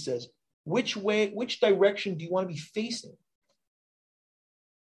 He says, which direction do you want to be facing?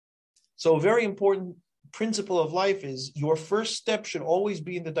 So a very important principle of life is your first step should always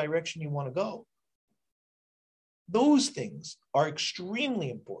be in the direction you want to go. Those things are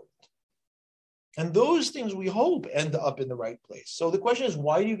extremely important. And those things we hope end up in the right place. So the question is,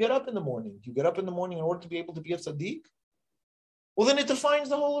 why do you get up in the morning? Do you get up in the morning in order to be able to be a tzaddik? Well, then it defines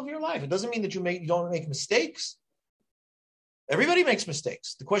the whole of your life. It doesn't mean that you don't make mistakes. Everybody makes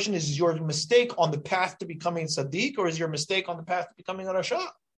mistakes. The question is your mistake on the path to becoming a tzaddik, or is your mistake on the path to becoming a rasha?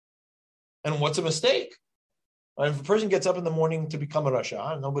 And what's a mistake? If a person gets up in the morning to become a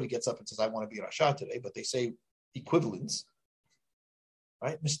rasha, and nobody gets up and says, I want to be a rasha today, but they say equivalents,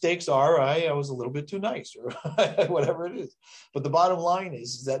 right? Mistakes are, I was a little bit too nice, or whatever it is. But the bottom line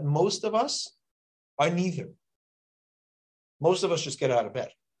is that most of us are neither. Most of us just get out of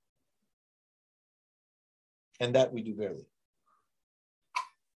bed. And that we do barely.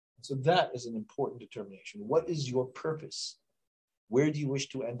 So that is an important determination. What is your purpose? Where do you wish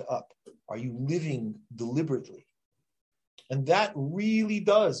to end up? Are you living deliberately? And that really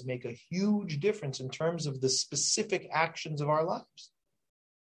does make a huge difference in terms of the specific actions of our lives.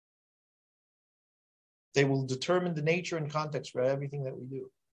 They will determine the nature and context for everything that we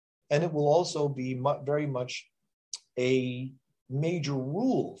do. And it will also be very much a major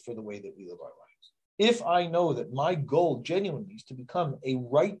rule for the way that we live our lives. If I know that my goal genuinely is to become a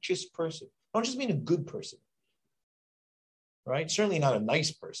righteous person, I don't just mean a good person, right? Certainly not a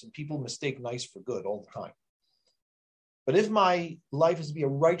nice person. People mistake nice for good all the time. But if my life is to be a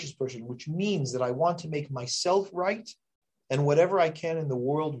righteous person, which means that I want to make myself right and whatever I can in the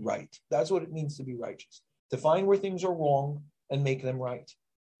world right, that's what it means to be righteous. To find where things are wrong and make them right.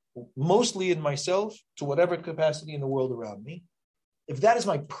 Mostly in myself, to whatever capacity in the world around me. If that is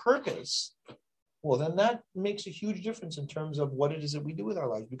my purpose, well, then that makes a huge difference in terms of what it is that we do with our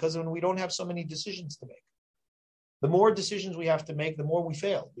lives, because when we don't have so many decisions to make. The more decisions we have to make, the more we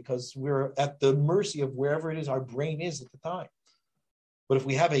fail, because we're at the mercy of wherever it is our brain is at the time. But if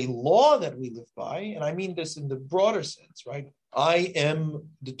we have a law that we live by, and I mean this in the broader sense, right? I am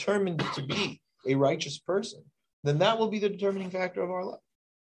determined to be a righteous person, then that will be the determining factor of our life.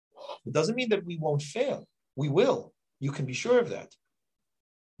 It doesn't mean that we won't fail. We will. You can be sure of that.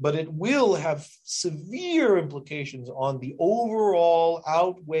 But it will have severe implications on the overall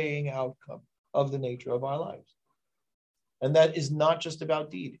outweighing outcome of the nature of our lives. And that is not just about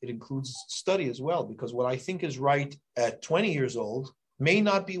deed. It includes study as well, because what I think is right at 20 years old may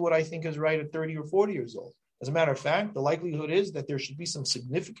not be what I think is right at 30 or 40 years old. As a matter of fact, the likelihood is that there should be some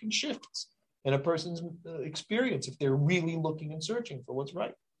significant shifts in a person's experience if they're really looking and searching for what's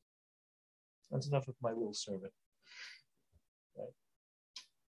right. That's enough of my little sermon. Right.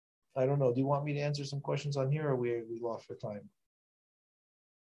 I don't know. Do you want me to answer some questions on here, or we lost for time?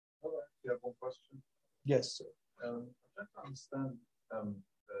 You have one question? Yes, sir. I'm trying to understand the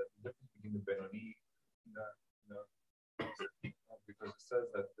difference between the Benoni because it says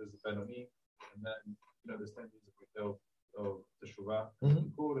that there's a Benoni, and then there's 10 years of Teshuvah,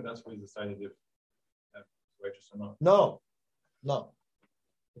 and that's where he's decided if righteous or not. No.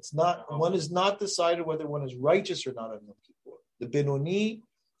 It's not. One is not decided whether one is righteous or not on Yom Kippur. The Benoni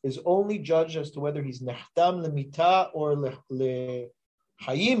is only judged as to whether he's nehtam lemita or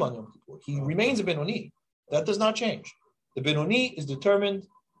lehayim on Yom Kippur. He remains a Benoni. That does not change. The Benoni is determined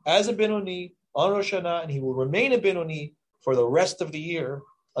as a Benoni on Rosh Hashanah, and he will remain a Benoni for the rest of the year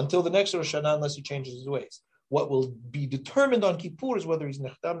until the next Rosh Hashanah, unless he changes his ways. What will be determined on Kippur is whether he's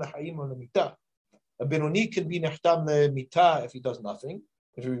nehtam lehayim or lemita. A Benoni can be nehtam lemita if he does nothing,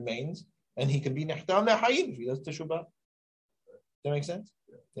 if he remains, and he can be nehtam lehayim if he does teshubah. Does that make sense?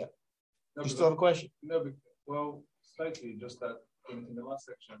 Yeah. No, you still have a question? No, well, slightly. Just that in the last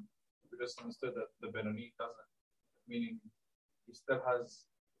section, we just understood that the Benoni doesn't, meaning he still has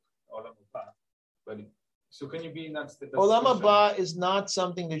Olam Haba. But so can you be in that state? Olam Haba is not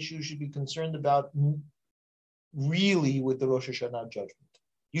something that you should be concerned about really with the Rosh Hashanah judgment.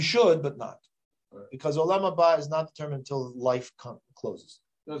 You should, but not. Right. Because Olam Haba is not determined until life closes.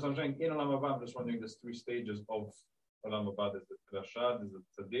 No, so I'm saying in Olam Haba, I'm just wondering, there's 3 stages of Olam Haba. There's the Rashad, there's the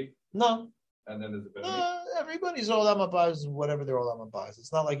Tzaddik. No. And then there's the Benoni. Everybody's Olam Haba is whatever their Olam Haba is.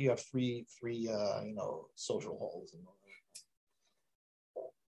 It's not like you have three social halls. And all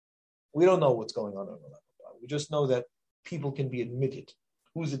that. We don't know what's going on in Olam Haba. We just know that people can be admitted.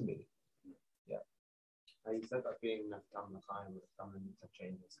 Who's admitted? Yeah. You said that being Neftam L'chaim with something to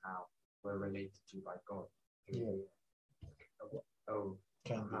changes how we're related to by God. Yeah. How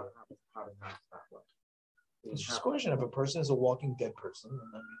does that work? It's just a question. If a person is a walking dead person,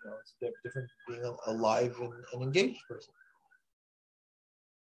 and it's different being alive and engaged person.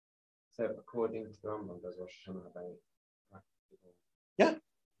 So according to the Rambam, does Rosh Hashanah have any practical? Yeah,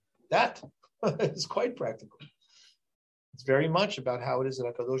 that is quite practical. It's very much about how it is that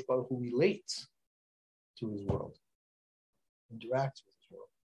HaKadosh Baruch Hu relates to his world, interacts with his world.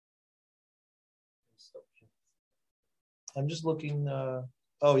 I'm just looking. Yeah.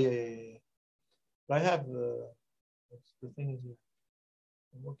 But I have the thing is here.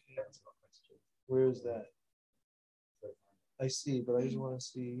 I'm looking at where is that? I see, but I just want to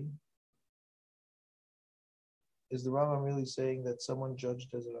see. Is the Rambam really saying that someone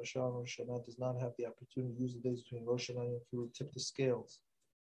judged as a Rasha on Rosh Hashanah does not have the opportunity to use the days between Rosh Hashanah and Yom Kippur to tip the scales?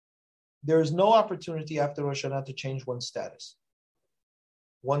 There is no opportunity after Rosh Hashanah to change one's status.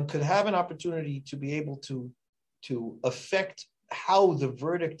 One could have an opportunity to be able to affect how the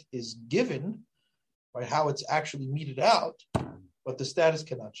verdict is given right? How it's actually meted out, but the status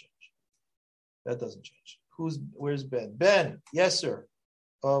cannot change. That doesn't change. Where's Ben? Ben, yes, sir.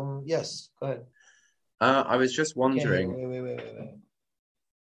 Yes, go ahead. I was just wondering. Wait.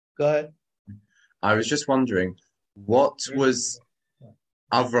 Go ahead. I was just wondering, what was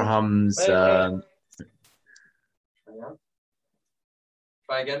Abraham's? Try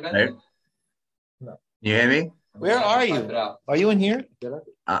again, Ben? No. You hear me? Where are you? Are you in here?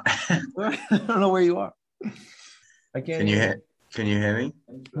 I don't know where you are. I can't. Can you hear me?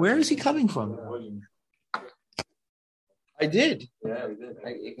 Where is he coming from? I did. Yeah, we did.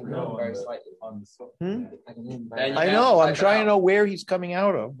 You can hear him very slightly. On the spot. I can hear him very I know. I'm trying to know where he's coming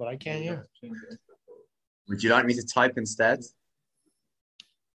out of, but I can't hear. Would you like me to type instead?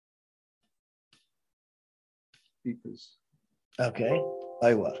 Speakers. Okay.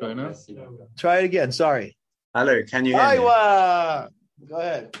 Aywa. Try now. Try it again. Sorry. Hello, can you hear me? Aywa. Go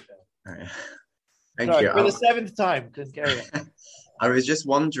ahead. Thank Sorry, you. for the seventh time. Couldn't carry on. I was just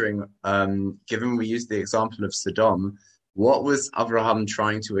wondering, given we used the example of Sodom, what was Abraham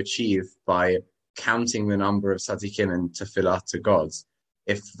trying to achieve by counting the number of tzaddikim and tefillah to God?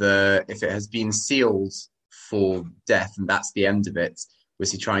 If it has been sealed for death and that's the end of it,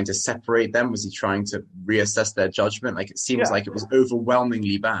 was he trying to separate them? Was he trying to reassess their judgment? Like, it seems like it was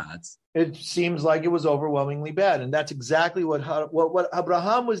overwhelmingly bad. It seems like it was overwhelmingly bad, and that's exactly what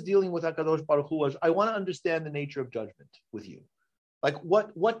Abraham was dealing with. HaKadosh Baruch Hu was. I want to understand the nature of judgment with you. Like,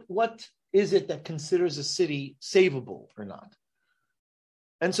 what is it that considers a city savable or not?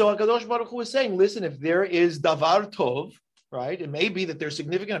 And so HaKadosh Baruch Hu is saying, listen, if there is davar tov, right? It may be that there's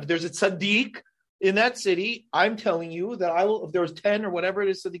significant. If there's a tzaddik in that city, I'm telling you that I will. If there's 10 or whatever it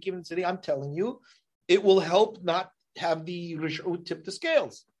is tzaddikim in the city, I'm telling you, it will help not have the rishut tip the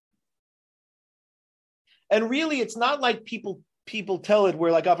scales. And really, it's not like people tell it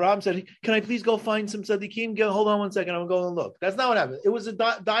where, like Abraham said, can I please go find some tzaddikim? Hold on one second, I'm going to go and look. That's not what happened. It was a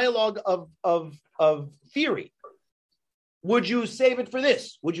dialogue of theory. Would you save it for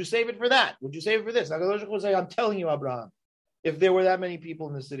this? Would you save it for that? Would you save it for this? HaKadosh will say, I'm telling you, Abraham, if there were that many people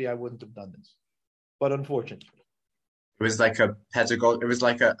in the city, I wouldn't have done this. But unfortunately. It was like a pedagogic, it was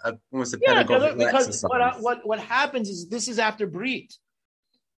like almost a pedagogical exercise. What happens is this is after Brit.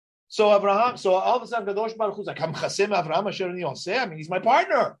 So all of a sudden, Kadosh Baruch Hu is like, I mean, he's my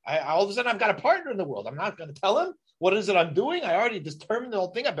partner. All of a sudden, I've got a partner in the world. I'm not going to tell him what is it I'm doing. I already determined the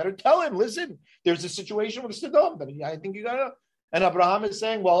whole thing. I better tell him, listen, there's a situation with Sodom, but I think you got to. And Abraham is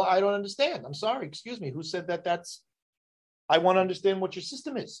saying, well, I don't understand. I'm sorry. Excuse me. Who said that? I want to understand what your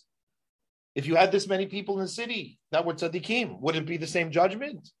system is. If you had this many people in the city that were tzaddikim, would it be the same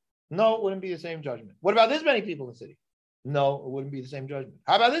judgment? No, it wouldn't be the same judgment. What about this many people in the city? No, it wouldn't be the same judgment.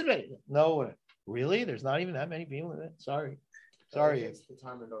 How about this many? No, really? There's not even that many people in it? Sorry. It's the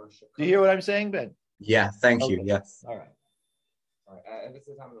time of Do you hear what I'm saying, Ben? Yeah, thank you. Yes. All right. If it's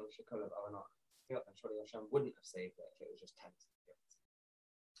the time of Shekulav or not, I feel like surely Hashem wouldn't have saved it if it was just 10.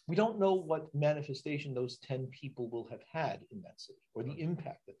 We don't know what manifestation those 10 people will have had in that city or the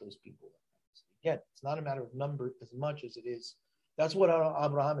impact that those people will have had. Again, it's not a matter of number as much as it is. That's what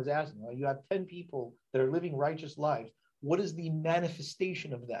Abraham is asking. You have 10 people that are living righteous lives. What is the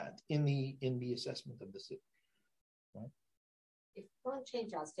manifestation of that in the assessment of the city? Right? If we can't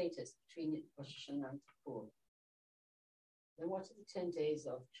change our status between Rosh Hashanah and Kippur, then what are the 10 days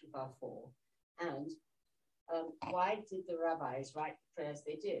of Tshuva for? And why did the rabbis write the prayers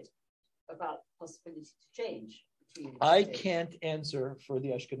they did about the possibility to change between the I days? can't answer for the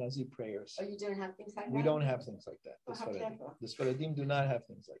Ashkenazi prayers. Oh, you don't have things like that? We don't have things like that. Oh, how clever. The Sfaradim do not have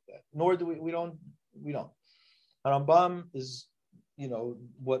things like that. Nor do we don't. Rambam is,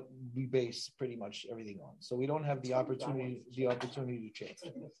 what we base pretty much everything on. So we don't have the opportunity to change.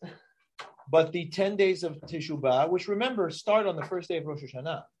 But the 10 days of Teshuvah, which remember start on the first day of Rosh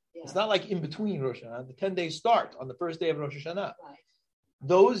Hashanah. Yeah. It's not like in between Rosh Hashanah. The 10 days start on the first day of Rosh Hashanah. Right.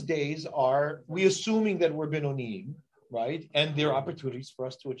 Those days are, we assuming that we're Benonim, right? And they're opportunities for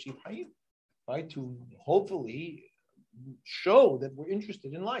us to achieve Hayim, right? To hopefully show that we're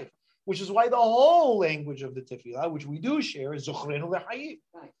interested in life, which is why the whole language of the Tefillah, which we do share, is Zochrenu L'Hayim,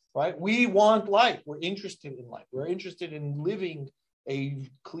 right? We want life. We're interested in life. We're interested in living a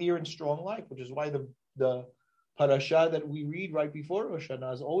clear and strong life, which is why the parasha that we read right before Rosh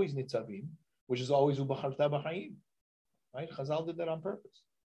Hashanah is always Nitzavim, which is always Ubacharta B'Hayim. Right? Chazal did that on purpose.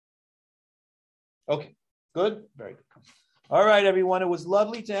 Okay, good? Very good. All right, everyone. It was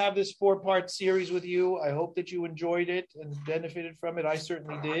lovely to have this 4-part series with you. I hope that you enjoyed it and benefited from it. I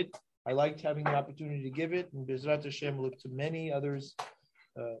certainly did. I liked having the opportunity to give it, and Bezrat Hashem, look to many others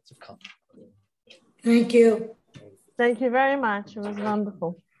to come. Thank you. Thank you very much. It was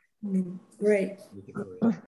wonderful. Great.